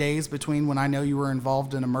 9 days between when I know you were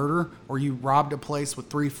involved in a murder or you robbed a place with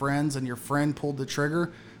 3 friends and your friend pulled the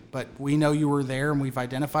trigger, but we know you were there and we've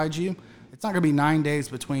identified you, it's not going to be 9 days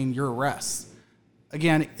between your arrests.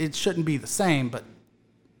 Again, it shouldn't be the same, but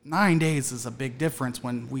 9 days is a big difference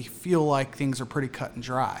when we feel like things are pretty cut and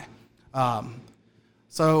dry.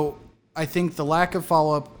 So I think the lack of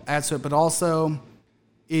follow-up adds to it, but also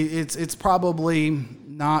it's probably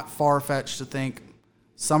not far-fetched to think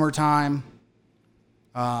summertime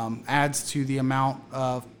adds to the amount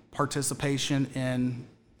of participation in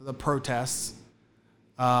the protests.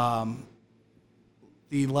 The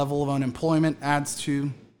level of unemployment adds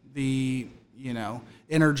to the,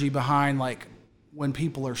 energy behind like when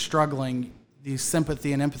people are struggling, the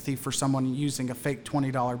sympathy and empathy for someone using a fake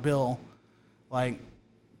 $20 bill, like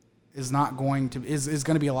is going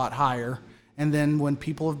to be a lot higher. And then when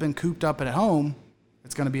people have been cooped up at home,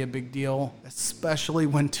 it's going to be a big deal, especially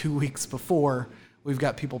when 2 weeks before we've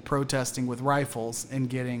got people protesting with rifles and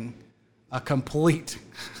getting a complete,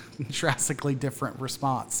 drastically different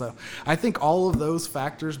response. So I think all of those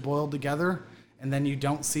factors boiled together, and then you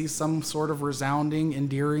don't see some sort of resounding,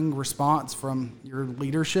 endearing response from your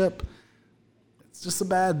leadership, it's just a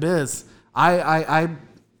bad biz. I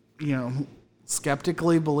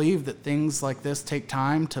skeptically believe that things like this take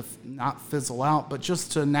time to not fizzle out, but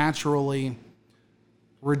just to naturally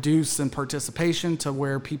reduce in participation to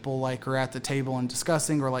where people like are at the table and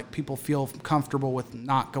discussing, or like people feel comfortable with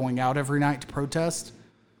not going out every night to protest.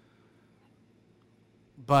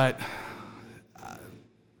 But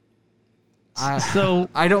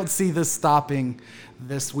I don't see this stopping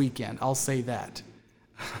this weekend. I'll say that.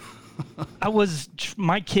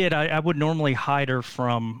 My kid, I would normally hide her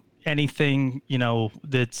from anything,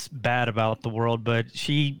 that's bad about the world, but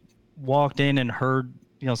she walked in and heard,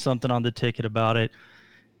 something on the ticket about it.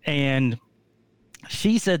 And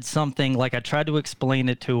she said something like, I tried to explain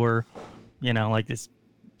it to her, like this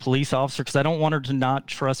police officer, because I don't want her to not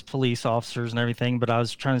trust police officers and everything, but I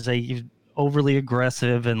was trying to say he's overly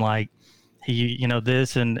aggressive and like he,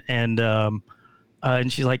 this and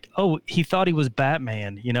she's like, oh, he thought he was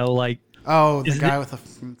Batman, like. Oh, the guy with the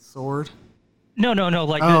sword? No,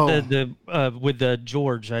 like the with the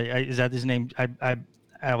George, is that his name? I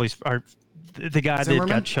always are the guy Zimmerman?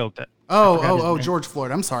 That got choked. George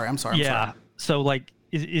Floyd. I'm sorry. Yeah. So like,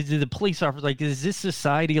 is the police officer like? Is this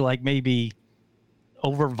society like maybe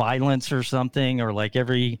over violence or something, or like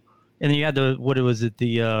every? And then you had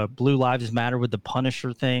the Blue Lives Matter with the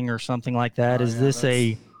Punisher thing or something like that. Is this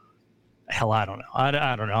hell? I don't know.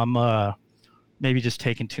 I don't know. I'm maybe just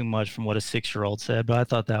taking too much from what a 6-year-old said, but I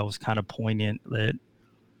thought that was kind of poignant that,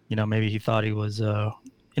 maybe he thought he was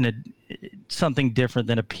in something different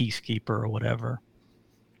than a peacekeeper or whatever.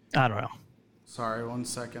 I don't know. Sorry, 1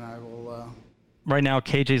 second. I will. Right now,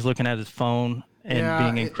 KJ's looking at his phone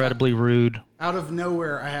and being incredibly rude. Out of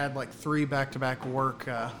nowhere, I had like 3 back-to-back work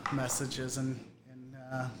messages, and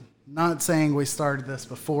not saying we started this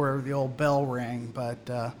before the old bell rang,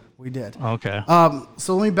 but we did. Okay.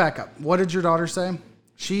 So let me back up. What did your daughter say?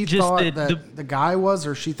 She thought that the guy was,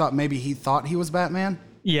 or she thought maybe he thought he was Batman?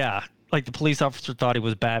 Yeah, like the police officer thought he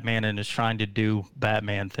was Batman and is trying to do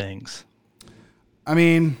Batman things. I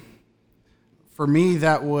mean, for me,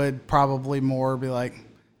 that would probably more be like,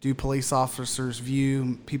 do police officers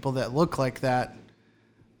view people that look like that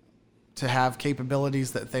to have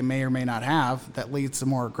capabilities that they may or may not have that leads to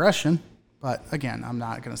more aggression? But again, I'm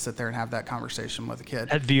not going to sit there and have that conversation with a kid.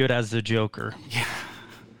 I'd view it as the Joker. Yeah.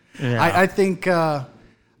 I think, I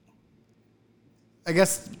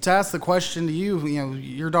guess to ask the question to you,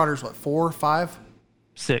 your daughter's what, 4, 5?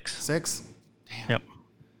 6. 6? Damn.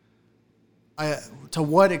 Yep. To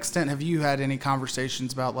what extent have you had any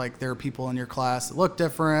conversations about, like, there are people in your class that look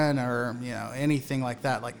different or, anything like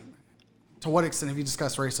that? Like, to what extent have you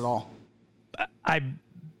discussed race at all? I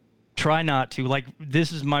try not to. Like,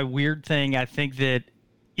 this is my weird thing. I think that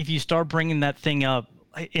if you start bringing that thing up,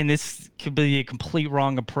 and this could be a complete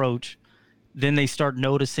wrong approach, then they start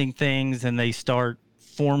noticing things and they start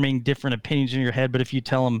forming different opinions in your head. But if you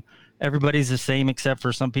tell them everybody's the same except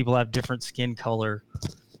for some people have different skin color,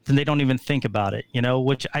 then they don't even think about it,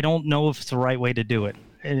 which I don't know if it's the right way to do it.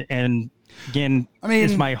 And again,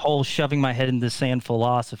 it's my whole shoving my head in the sand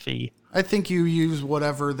philosophy. I think you use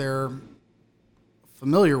whatever they're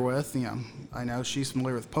familiar with. I know she's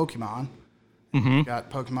familiar with Pokemon. Mm-hmm. You got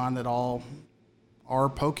Pokemon that all are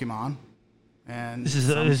Pokemon, and this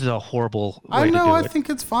is a horrible way I know. to do I it. think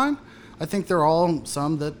it's fine. I think they're all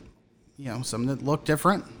some that look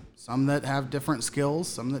different, some that have different skills,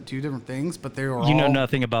 some that do different things, but they are all. You know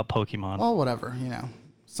nothing about Pokemon. Well, whatever.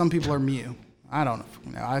 Some people are Mew. I don't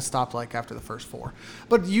know. I stopped like after the first 4,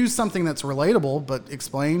 but use something that's relatable, but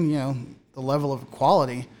explain the level of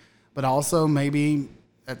quality. But also maybe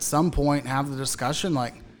at some point have the discussion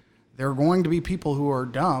like there are going to be people who are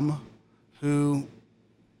dumb who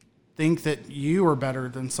think that you are better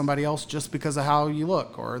than somebody else just because of how you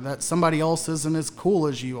look, or that somebody else isn't as cool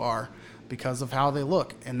as you are because of how they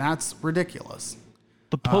look. And that's ridiculous.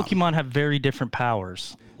 But Pokemon have very different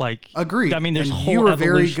powers. Like, agreed. I mean, there's and whole you are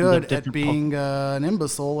very evolutions of good at different being an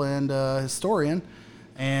imbecile and a historian.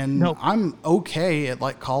 And No. I'm okay at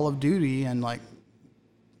like Call of Duty and like,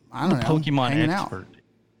 I don't know, Pokemon hanging expert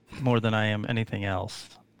more than I am anything else.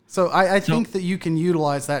 So I think that you can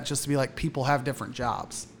utilize that just to be like, people have different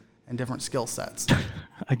jobs and different skill sets.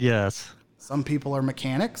 I guess. Some people are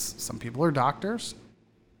mechanics. Some people are doctors.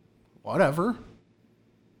 Whatever.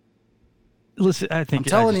 Listen, I think I'm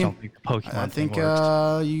telling you, don't think the Pokemon I think thing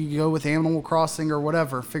works. you go with Animal Crossing or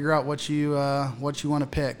whatever. Figure out what you want to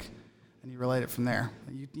pick, and you relate it from there.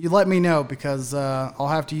 You let me know because I'll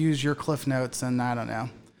have to use your Cliff Notes, and I don't know.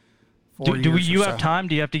 Do you have time?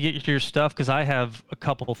 Do you have to get to your stuff? Because I have a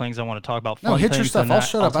couple of things I want to talk about. No, hit your stuff. And I'll I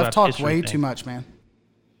shut up. also I've have talked history way things. too much, man.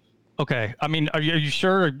 Okay. I mean, are you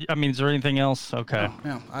sure? I mean, is there anything else? Okay.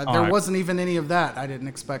 No, All there right. wasn't even any of that I didn't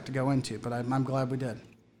expect to go into, but I'm glad we did.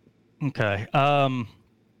 Okay.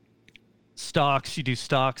 Stocks. You do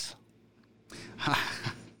stocks?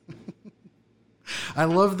 I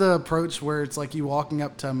love the approach where it's like you walking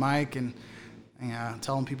up to Mike and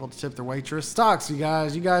telling people to tip their waitress. Stocks, you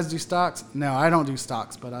guys do stocks? No, I don't do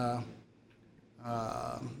stocks, but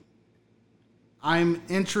I'm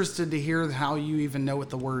interested to hear how you even know what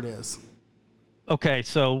the word is. Okay,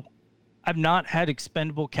 so I've not had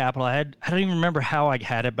expendable capital. I don't even remember how I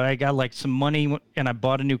had it, but I got like some money and I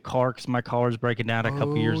bought a new car because my car was breaking down a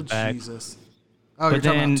couple years back. Jesus. Oh, But you're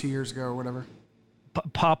talking then- about 2 years ago or whatever.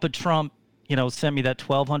 Papa Trump, sent me that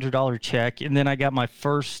 $1,200 check, and then I got my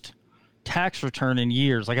first tax return in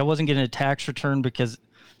years. Like, I wasn't getting a tax return because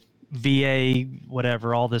VA,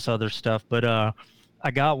 whatever, all this other stuff. But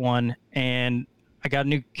I got one, and I got a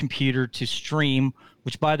new computer to stream,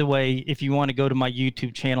 which, by the way, if you want to go to my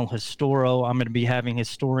YouTube channel, Historo, I'm going to be having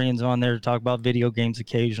historians on there to talk about video games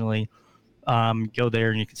occasionally. Go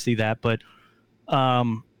there and you can see that. But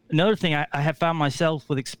another thing, I have found myself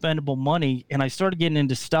with expendable money, and I started getting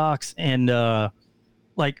into stocks, and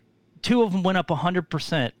like 2 of them went up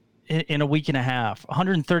 100% in a week and a half.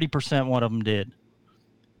 130% one of them did.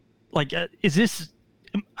 Like, is this?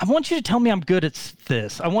 I want you to tell me I'm good at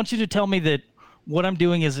this. I want you to tell me that what I'm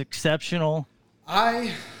doing is exceptional.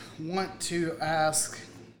 I want to ask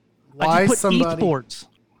I why just put somebody esports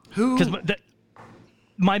who because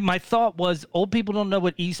my thought was old people don't know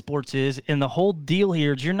what esports is, and the whole deal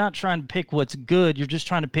here is you're not trying to pick what's good. You're just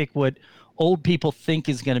trying to pick what old people think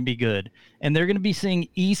is going to be good, and they're going to be seeing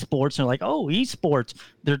esports and they're like, oh, esports.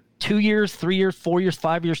 They're 2 years, 3 years, 4 years,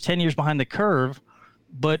 5 years, 10 years behind the curve,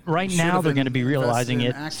 but right should now have they're going to be realizing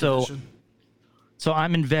it. invested in Activision. So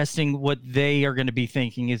I'm investing what they are going to be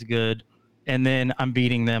thinking is good, and then I'm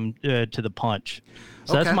beating them to the punch.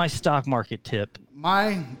 So Okay. that's my stock market tip.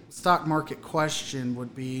 My stock market question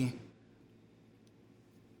would be,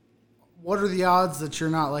 what are the odds that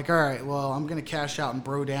you're not like, all right, well, I'm going to cash out and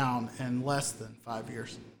bro down in less than 5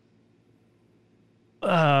 years?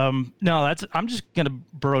 No, I'm just gonna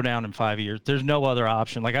burrow down in 5 years. There's no other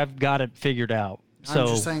option. Like I've got it figured out. So I'm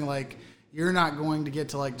just saying, like, you're not going to get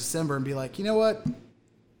to like December and be like, you know what,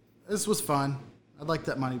 this was fun. I'd like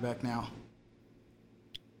that money back now.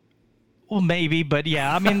 Well, maybe, but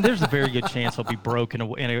yeah, I mean, there's a very good chance I'll be broke in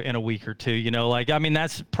a week or two. Like, I mean,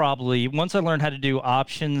 that's probably once I learn how to do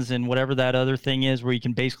options and whatever that other thing is, where you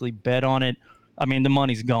can basically bet on it. I mean, the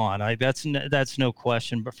money's gone. That's no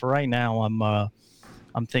question. But for right now,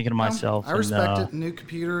 I'm thinking to myself. I respect it. New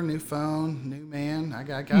computer, new phone, new man. I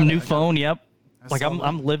got new it. phone. Yep. Like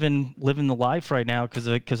I'm living the life right now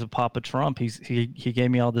because of Papa Trump. He gave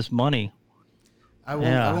me all this money. I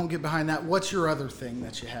won't get behind that. What's your other thing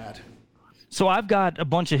that you had? So I've got a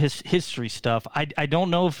bunch of history stuff. I don't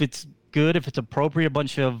know if it's good, if it's appropriate. A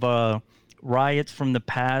bunch of riots from the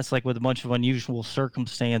past, like with a bunch of unusual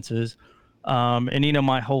circumstances. And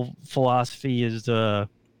my whole philosophy is, a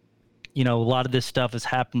lot of this stuff has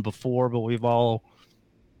happened before, but we've all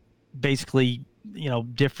basically,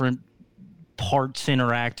 different parts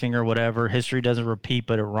interacting or whatever. History doesn't repeat,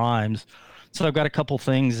 but it rhymes. So I've got a couple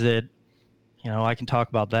things that, I can talk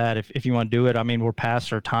about that if you want to do it. I mean, we're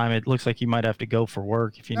past our time. It looks like you might have to go for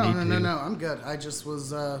work if you need to. No. I'm good. I just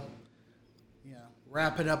was,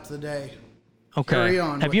 wrapping up the day. Okay. Carry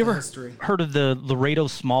on. Have you ever heard of the Laredo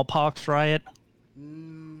smallpox riot?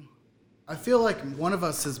 I feel like one of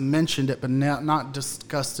us has mentioned it, but not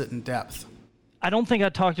discussed it in depth. I don't think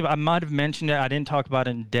I might have mentioned it. I didn't talk about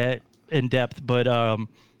it in depth, but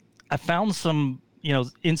I found some,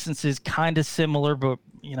 instances kind of similar, but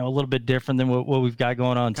a little bit different than what we've got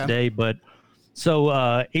going on today. But so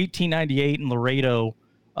 1898 in Laredo,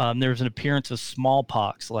 there was an appearance of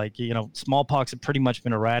smallpox. Like, smallpox had pretty much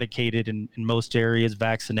been eradicated in most areas,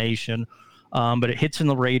 vaccination. But it hits in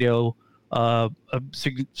Laredo, a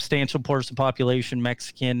substantial portion of the population,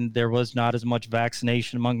 Mexican. There was not as much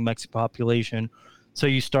vaccination among the Mexican population. So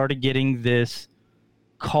you started getting this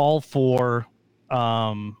call for,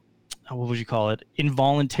 what would you call it?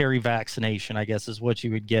 Involuntary vaccination, I guess is what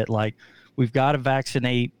you would get. Like, we've got to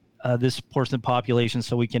vaccinate this portion of the population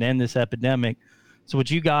so we can end this epidemic. So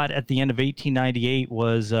what you got at the end of 1898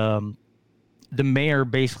 was the mayor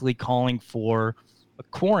basically calling for a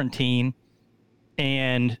quarantine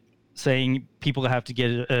and saying people have to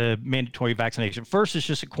get a mandatory vaccination. First, it's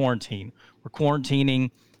just a quarantine. We're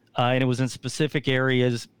quarantining, and it was in specific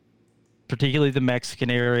areas, particularly the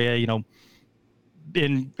Mexican area,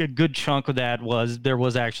 in a good chunk of that there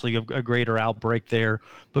was actually a greater outbreak there,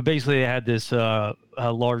 but basically they had this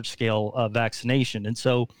large scale vaccination. And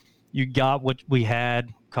so you got what we had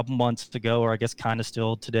a couple months ago, or I guess kind of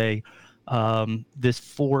still today, this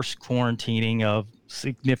forced quarantining of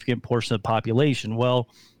significant portion of the population. Well,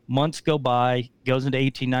 months go by, goes into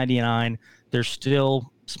 1899, there's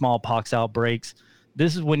still smallpox outbreaks.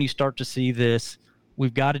 This is when you start to see this,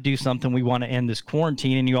 we've got to do something, we want to end this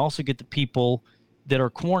quarantine. And you also get the people that are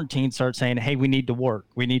quarantined start saying, hey, we need to work.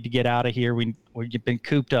 We need to get out of here. We've been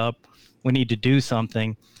cooped up. We need to do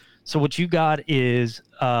something. So what you got is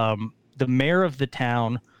the mayor of the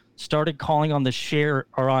town started calling on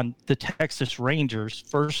on the Texas Rangers,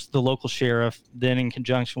 first the local sheriff, then in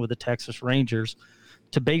conjunction with the Texas Rangers,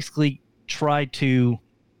 to basically try to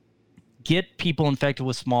get people infected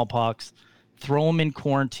with smallpox, throw them in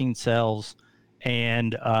quarantine cells,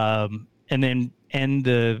 and then end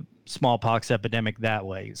the smallpox epidemic that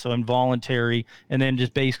way. So involuntary, and then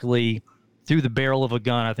just basically through the barrel of a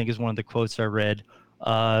gun, I think is one of the quotes I read,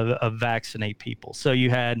 vaccinate people. So you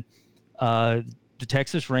had the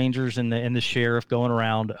Texas Rangers and the sheriff going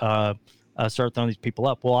around, start throwing these people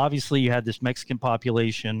up. Well, obviously you had this Mexican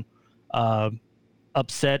population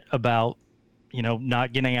upset about,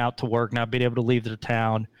 not getting out to work, not being able to leave their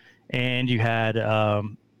town. And you had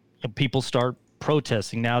people start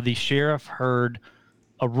protesting. Now the sheriff heard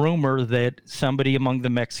a rumor that somebody among the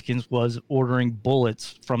Mexicans was ordering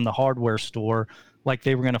bullets from the hardware store, like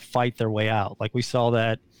they were going to fight their way out. Like we saw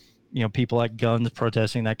that, people like guns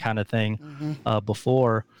protesting, that kind of thing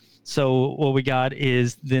before. So what we got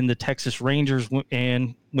is then the Texas Rangers went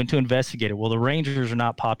to investigate it. Well, the Rangers are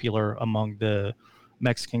not popular among the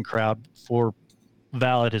Mexican crowd for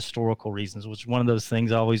valid historical reasons, which is one of those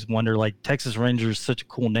things I always wonder, like Texas Rangers is such a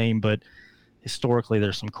cool name, but historically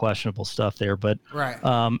there's some questionable stuff there. But right.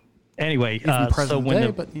 Anyway, so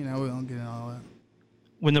when but we don't get all that.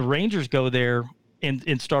 When the Rangers go there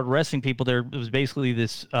and start arresting people, there was basically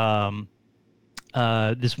this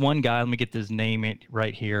this one guy. Let me get his name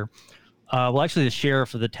right here. Well, actually, the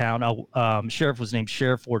sheriff of the town. Sheriff was named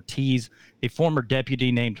Sheriff Ortiz. A former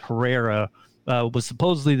deputy named Herrera was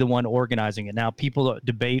supposedly the one organizing it. Now, people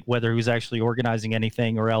debate whether he was actually organizing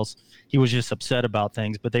anything or else he was just upset about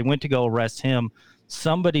things. But they went to go arrest him.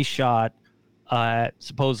 Somebody shot,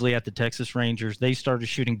 supposedly at the Texas Rangers. They started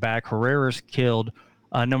shooting back. Herrera's killed.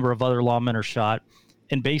 A number of other lawmen are shot.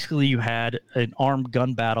 And basically, you had an armed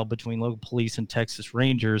gun battle between local police and Texas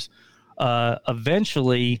Rangers.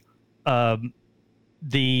 Eventually,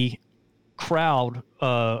 the crowd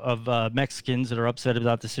of Mexicans that are upset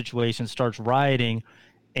about the situation starts rioting,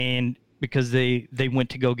 and because they went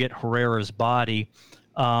to go get Herrera's body,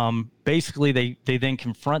 basically they then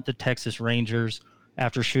confront the Texas Rangers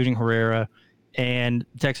after shooting Herrera, and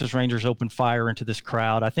Texas Rangers open fire into this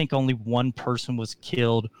crowd. I think only one person was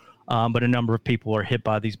killed, but a number of people were hit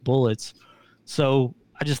by these bullets. So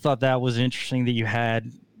I just thought that was interesting that you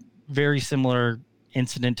had very similar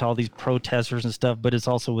incident to all these protesters and stuff, but it's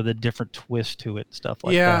also with a different twist to it, stuff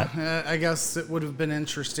like that. Yeah, I guess it would have been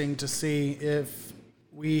interesting to see if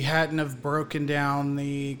we hadn't have broken down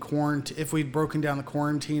the quarantine, if we'd broken down the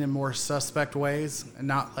quarantine in more suspect ways and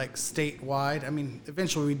not like statewide. I mean,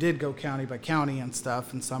 eventually we did go county by county and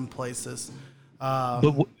stuff in some places.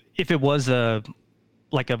 But if it was a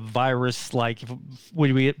virus, like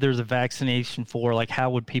there's a vaccination for, like, how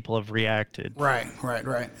would people have reacted? Right.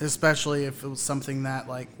 Especially if it was something that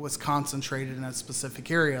like was concentrated in a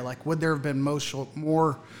specific area. Like, would there have been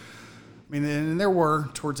more? I mean, and there were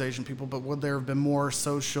towards Asian people, but would there have been more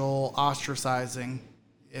social ostracizing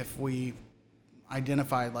if we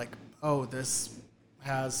identified like, oh, this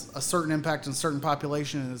has a certain impact in a certain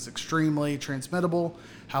population and is extremely transmittable.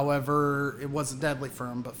 However, it wasn't deadly for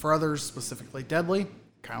them, but for others, specifically deadly,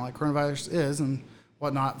 kind of like coronavirus is and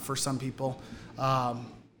whatnot for some people. But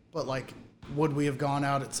like, would we have gone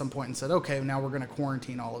out at some point and said, okay, now we're going to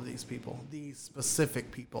quarantine all of these people, these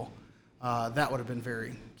specific people? That would have been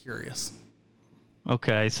very curious.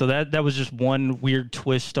 Okay, so that was just one weird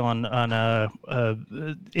twist on a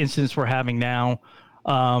instance we're having now.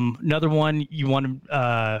 Another one you want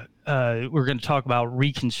to we're going to talk about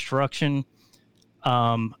Reconstruction.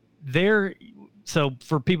 So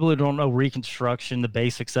for people who don't know Reconstruction, the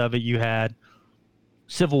basics of it, you had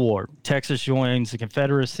Civil War. Texas joins the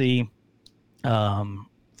Confederacy.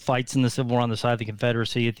 Fights in the Civil War on the side of the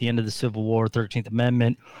Confederacy. At the end of the Civil War, 13th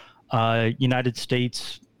Amendment, United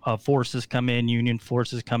States forces come in, Union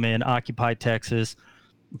forces come in, occupy Texas,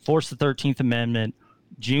 force the 13th Amendment.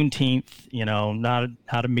 Juneteenth,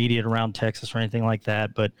 not immediate around Texas or anything like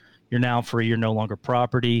that, but you're now free, you're no longer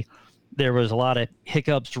property. There was a lot of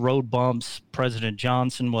hiccups, road bumps. President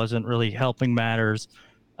Johnson wasn't really helping matters,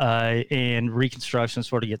 and Reconstruction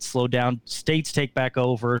sort of gets slowed down. States take back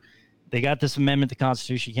over. They got this amendment to the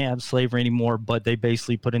Constitution. You can't have slavery anymore, but they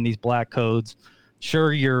basically put in these black codes.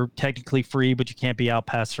 Sure, you're technically free, but you can't be out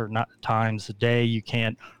past certain times a day. You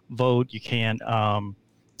can't vote. You can't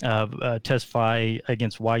testify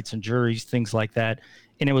against whites and juries, things like that.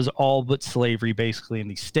 And it was all but slavery basically in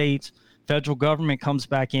these states. Federal government comes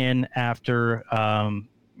back in after,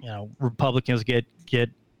 Republicans get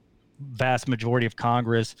vast majority of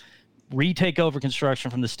Congress, retake over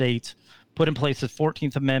construction from the states, put in place the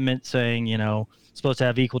 14th Amendment saying, supposed to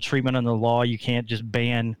have equal treatment under the law. You can't just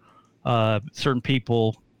ban certain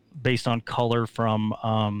people based on color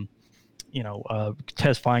from,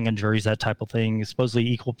 testifying on juries, that type of thing. Supposedly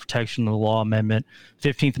equal protection of the law amendment.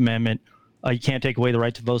 15th Amendment, you can't take away the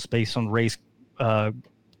right to vote based on race,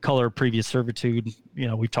 color, previous servitude.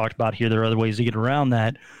 We've talked about here. There are other ways to get around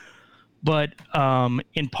that. But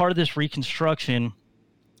in part of this Reconstruction,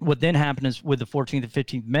 what then happened is with the 14th and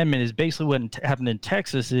 15th Amendment is basically what happened in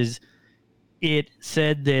Texas is it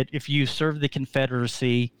said that if you serve the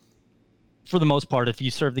Confederacy, for the most part, if you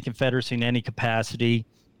serve the Confederacy in any capacity,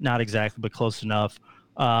 not exactly, but close enough,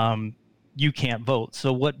 you can't vote.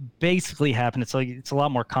 So what basically happened, it's a lot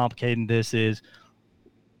more complicated than this, is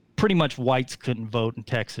pretty much whites couldn't vote in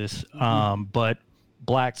Texas, but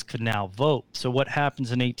blacks could now vote. So what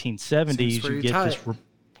happens in 1870s, you get this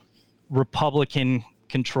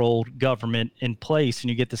Republican-controlled government in place, and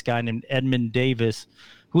you get this guy named Edmund Davis,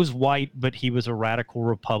 who was white, but he was a radical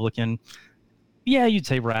Republican. Yeah, you'd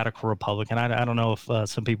say radical Republican. I don't know if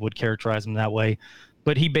some people would characterize him that way.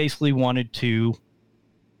 But he basically wanted to,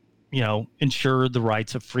 ensure the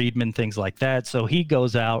rights of freedmen, things like that. So he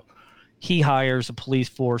goes out, he hires a police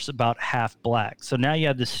force about half black. So now you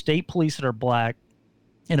have the state police that are black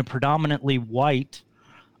in a predominantly white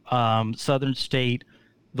southern state.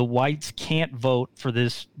 The whites can't vote for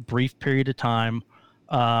this brief period of time,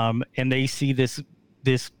 and they see this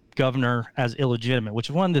governor as illegitimate, which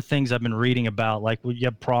is one of the things I've been reading about. Like, when you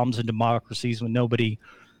have problems in democracies when nobody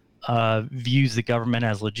views the government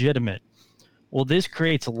as legitimate. Well, this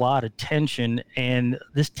creates a lot of tension, and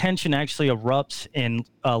this tension actually erupts in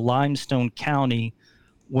Limestone County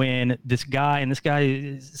when this guy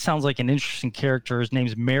sounds like an interesting character. His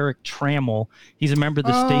name's Merrick Trammell. He's a member of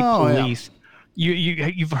the state police. Yeah.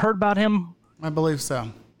 You've heard about him? I believe so.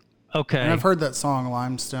 Okay. And I've heard that song,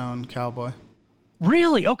 Limestone Cowboy.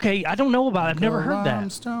 Really? Okay. I don't know about it. I've never heard that.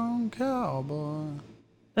 Limestone Cowboy.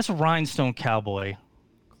 That's a Rhinestone Cowboy.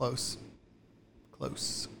 Close.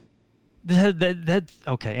 That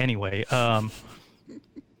okay. Anyway,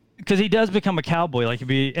 because he does become a cowboy.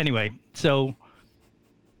 Anyway. So,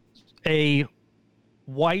 a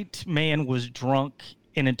white man was drunk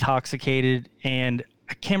and intoxicated, and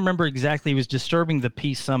I can't remember exactly. He was disturbing the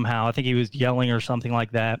peace somehow. I think he was yelling or something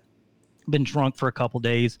like that. Been drunk for a couple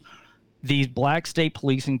days. These black state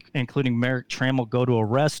police, including Merrick Trammell, go to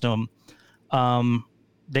arrest him.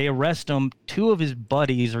 They arrest him. Two of his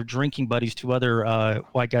buddies, or drinking buddies, two other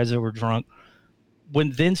white guys that were drunk,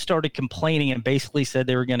 then started complaining and basically said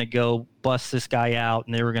they were going to go bust this guy out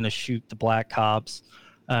and they were going to shoot the black cops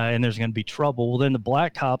and there's going to be trouble. Well, then the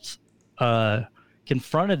black cops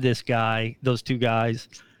confronted those two guys,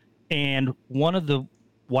 and one of the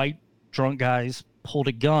white drunk guys pulled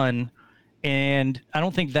a gun, and I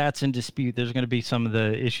don't think that's in dispute. There's going to be some of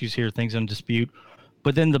the issues here, things in dispute.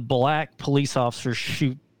 But then the black police officers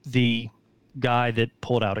shoot the guy that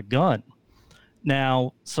pulled out a gun.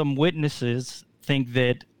 Now, some witnesses think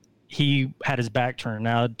that he had his back turned.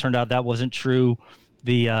 Now, it turned out that wasn't true.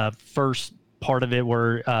 The first part of it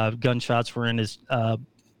where gunshots were in his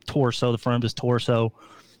torso, the front of his torso.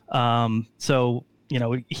 So,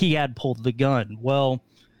 he had pulled the gun. Well,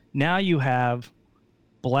 now you have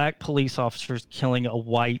black police officers killing a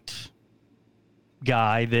white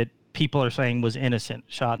guy that people are saying was innocent,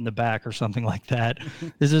 shot in the back or something like that.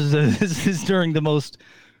 This is during the most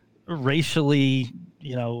racially,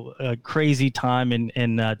 crazy time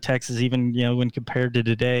in Texas, even, when compared to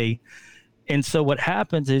today. And so what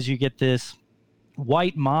happens is you get this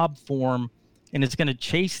white mob form, and it's going to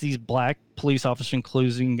chase these black police officers,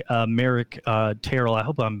 including Merrick Terrell. I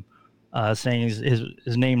hope I'm saying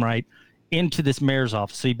his name right, into this mayor's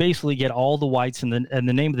office. So you basically get all the whites, and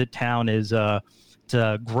the name of the town is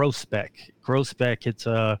Groesbeck. Groesbeck. It's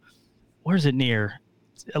where's it near?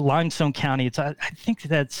 It's Limestone County. I think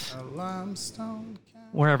that's Limestone County.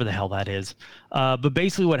 Wherever the hell that is. But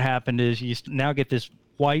basically, what happened is you now get this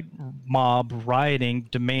white mob rioting,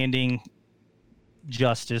 demanding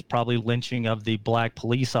justice, probably lynching of the black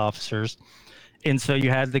police officers, and so you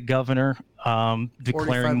had the governor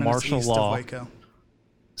declaring martial law.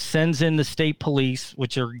 Sends in the state police,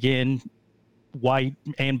 which are again white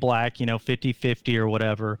and black, 50-50 or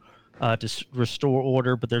whatever, to restore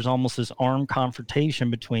order. But there's almost this armed confrontation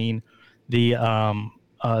between the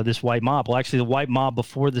this white mob. Well, actually, the white mob,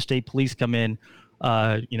 before the state police come in,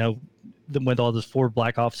 when all those 4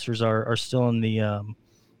 black officers are still in the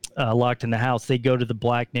locked in the house, they go to the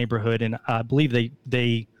black neighborhood, and I believe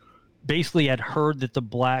they basically had heard that the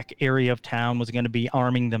black area of town was going to be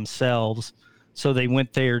arming themselves, so they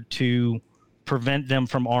went there to prevent them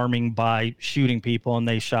from arming by shooting people, and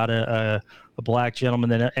they shot a black gentleman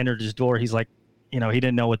that entered his door. He's like, he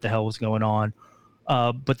didn't know what the hell was going on.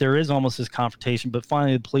 But there is almost this confrontation. But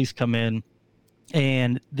finally, the police come in,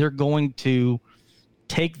 and they're going to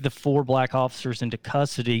take the 4 black officers into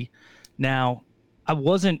custody. Now, I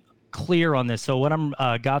wasn't clear on this. So what I'm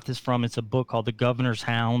got this from, it's a book called The Governor's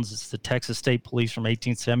Hounds. It's the Texas State Police from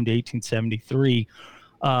 1870 to 1873.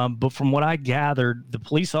 But from what I gathered, the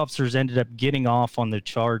police officers ended up getting off on the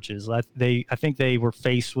charges. I think they were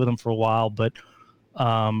faced with them for a while, but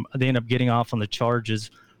they ended up getting off on the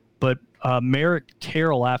charges. But Merrick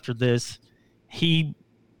Terrell, after this, he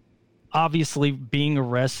obviously being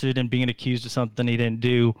arrested and being accused of something he didn't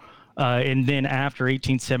do. And then after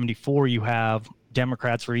 1874, you have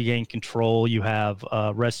Democrats regain control. You have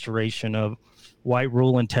restoration of white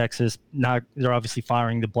rule in Texas. Now they're obviously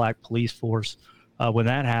firing the black police force. When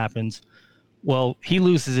that happens, well, he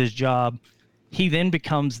loses his job. He then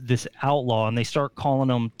becomes this outlaw, and they start calling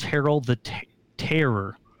him Terrell the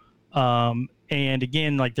Terror. And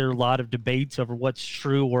again, there are a lot of debates over what's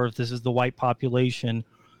true, or if this is the white population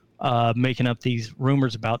making up these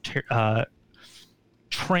rumors about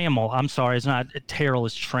Trammell. I'm sorry, it's not Terrell,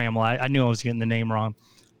 it's Trammell. I knew I was getting the name wrong.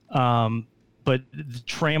 But the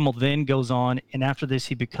Trammell then goes on, and after this,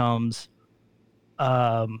 he becomes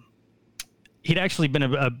he'd actually been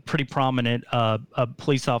a pretty prominent a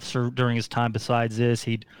police officer during his time. Besides this,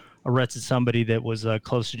 he'd arrested somebody that was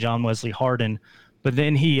close to John Wesley Hardin. But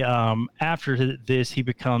then he, after this, he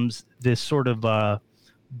becomes this sort of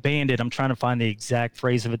bandit. I'm trying to find the exact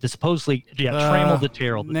phrase of it. Supposedly, Trammell the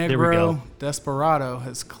Terrell. Negro there we go. Desperado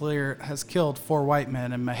has killed 4 white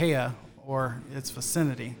men in Mejia or its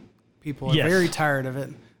vicinity. People are very tired of it.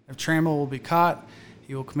 If Trammell will be caught,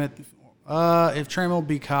 he will commit. If Trammell will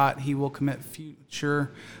be caught, he will commit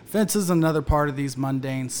future offenses in another part of these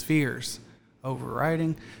mundane spheres.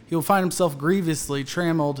 Overriding, he will find himself grievously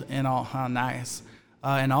trammeled in all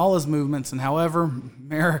in all his movements, and however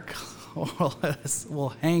miraculous will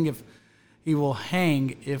hang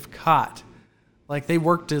if caught. Like they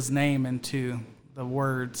worked his name into the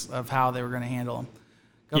words of how they were going to handle him.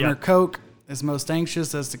 Governor Koch is most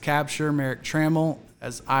anxious as to capture Merrick Trammell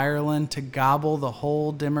as Ireland to gobble the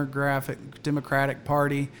whole Democratic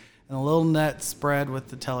Party and a little net spread with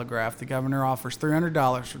the Telegraph. The governor offers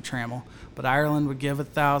 $300 for Trammell, but Ireland would give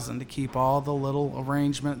 $1,000 to keep all the little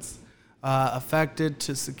arrangements affected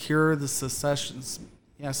to secure the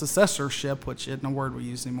successorship, which isn't a word we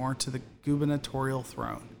use anymore, to the gubernatorial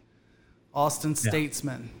throne. Austin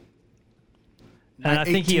Statesman. And I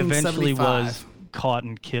think he eventually was caught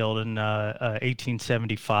and killed in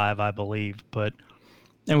 1875, I believe. But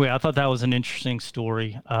anyway, I thought that was an interesting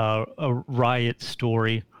story, a riot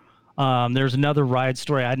story. There's another riot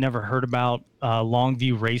story I'd never heard about,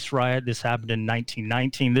 Longview race riot. This happened in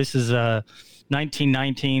 1919. This is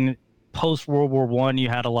 1919, post-World War I. You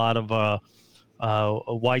had a lot of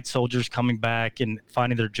white soldiers coming back and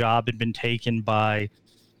finding their job had been taken by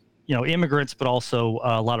immigrants, but also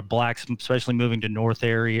a lot of blacks, especially moving to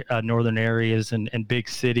northern areas and big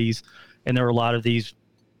cities. And there were a lot of these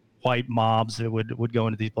white mobs that would go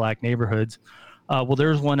into these black neighborhoods. Well,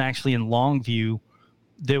 there's one actually in Longview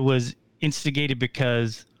that was instigated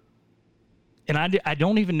because, and I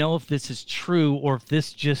don't even know if this is true or if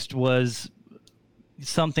this just was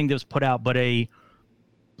something that was put out, but a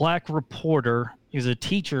black reporter, he was a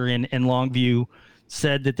teacher in Longview,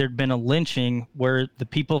 said that there'd been a lynching where the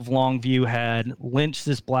people of Longview had lynched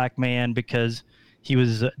this black man because he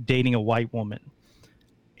was dating a white woman.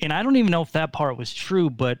 And I don't even know if that part was true,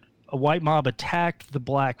 but a white mob attacked the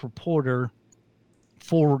black reporter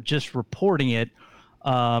for just reporting it.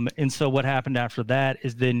 And so what happened after that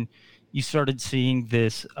is then you started seeing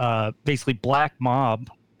this basically black mob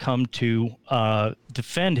come to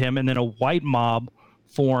defend him, and then a white mob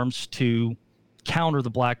forms to counter the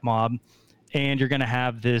black mob. And you're going to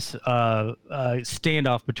have this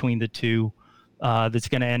standoff between the two that's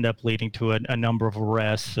going to end up leading to a number of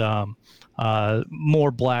arrests.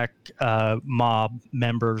 More black mob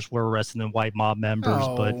members were arrested than white mob members.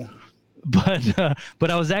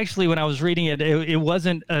 But I was actually, when I was reading it, it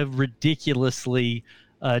wasn't a ridiculously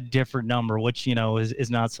different number, which,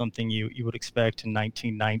 is not something you would expect in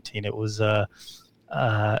 1919. It was,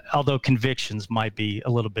 although convictions might be a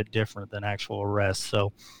little bit different than actual arrests.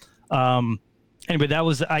 So, anyway, that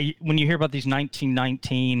was, when you hear about these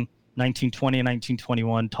 1919, 1920, and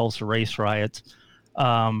 1921 Tulsa race riots,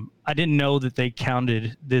 I didn't know that they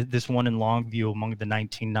counted this one in Longview among the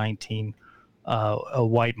 1919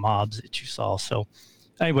 white mobs that you saw. So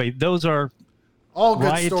anyway, those are all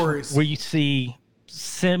good stories where you see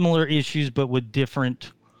similar issues, but with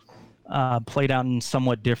different, played out in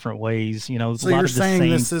somewhat different ways. So you're saying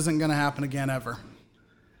this isn't going to happen again ever?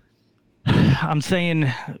 I'm saying,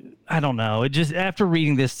 I don't know. It just, after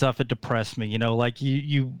reading this stuff, it depressed me, like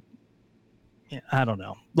I don't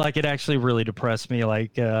know. Like, it actually really depressed me.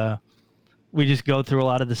 Like, we just go through a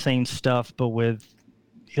lot of the same stuff, but with,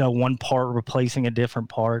 one part replacing a different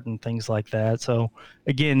part and things like that. So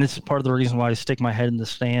again, this is part of the reason why I stick my head in the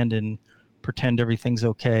sand and pretend everything's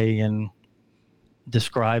okay and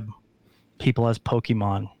describe people as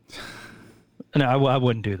Pokemon. No, I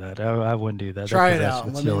wouldn't do that. I wouldn't do that. Try it out.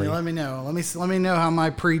 Let me know. Let me know how my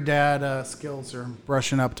pre-dad skills are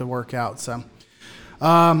brushing up to work out. So,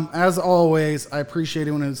 as always, I appreciate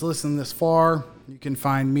anyone who's listened this far. You can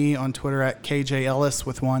find me on Twitter at KJ Ellis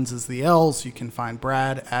with ones as the L's. You can find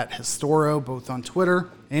Brad at Historo, both on Twitter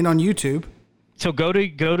and on YouTube. So go to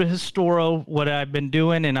Historo, what I've been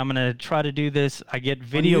doing, and I'm going to try to do this. I get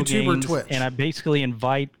video games, and I basically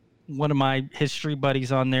invite one of my history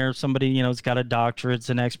buddies on there, somebody, has got a doctorate, it's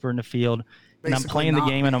an expert in the field, and I'm playing the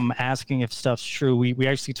game and I'm asking if stuff's true. We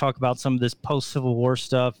actually talk about some of this post-Civil War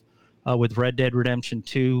stuff with Red Dead Redemption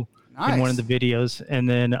 2 in one of the videos. And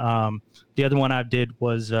then the other one I did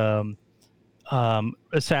was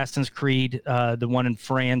Assassin's Creed, the one in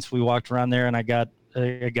France. We walked around there and I got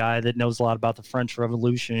a guy that knows a lot about the French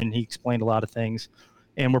Revolution, and he explained a lot of things.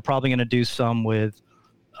 And we're probably going to do some with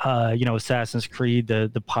Assassin's Creed,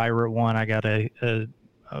 the pirate one. I got a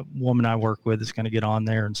a woman I work with is going to get on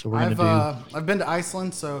there, and so we're going to do. I've been to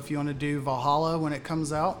Iceland, so if you want to do Valhalla when it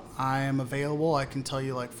comes out, I am available. I can tell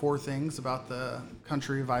you like 4 things about the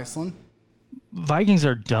country of Iceland. Vikings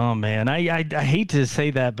are dumb, man. I hate to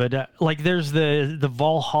say that, but like there's the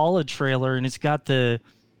Valhalla trailer, and it's got the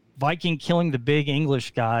Viking killing the big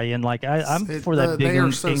English guy, and like I'm for that big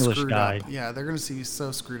English guy. Up. Yeah, they're going to see you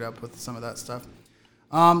so screwed up with some of that stuff.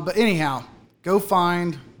 But anyhow, go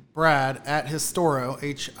find Brad at Historo,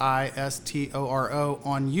 Historo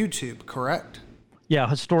on YouTube, correct? Yeah,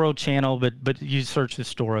 Historo channel, but you search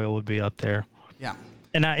Historo, it would be up there. Yeah.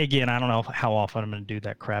 And I don't know how often I'm going to do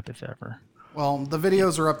that crap, if ever. Well, the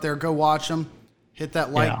videos are up there. Go watch them. Hit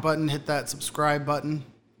that like button. Hit that subscribe button.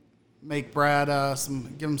 Make Brad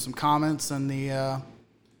give him some comments in the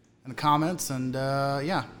comments, and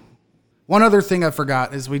yeah. One other thing I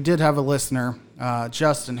forgot is we did have a listener,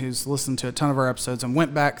 Justin, who's listened to a ton of our episodes and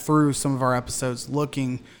went back through some of our episodes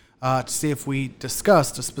looking to see if we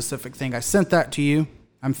discussed a specific thing. I sent that to you.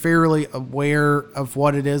 I'm fairly aware of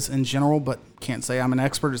what it is in general, but can't say I'm an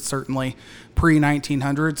expert. It's certainly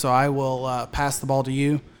pre-1900, so I will pass the ball to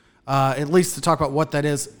you, at least to talk about what that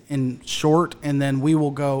is in short, and then we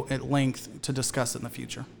will go at length to discuss it in the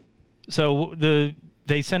future. So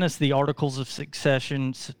they sent us the Articles of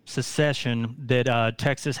Secession that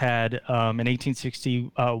Texas had in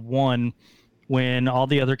 1861 when all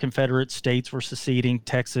the other Confederate states were seceding.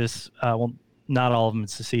 Texas, well, not all of them had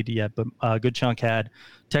seceded yet, but a good chunk had.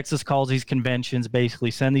 Texas calls these conventions, basically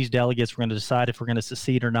send these delegates. We're going to decide if we're going to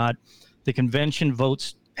secede or not. The convention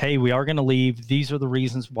votes, hey, we are going to leave. These are the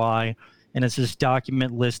reasons why. And it's this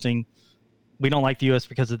document listing, we don't like the U.S.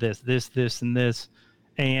 because of this, and this.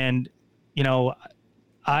 And, you know,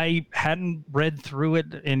 I hadn't read through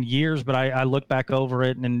it in years, but I look back over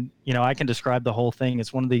it and, you know, I can describe the whole thing.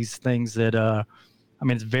 It's one of these things that, I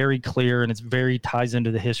mean, it's very clear and it's very ties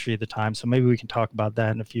into the history of the time. So maybe we can talk about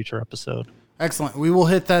that in a future episode. Excellent. We will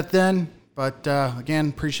hit that then. But again,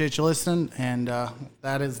 appreciate you listening. And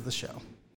that is the show.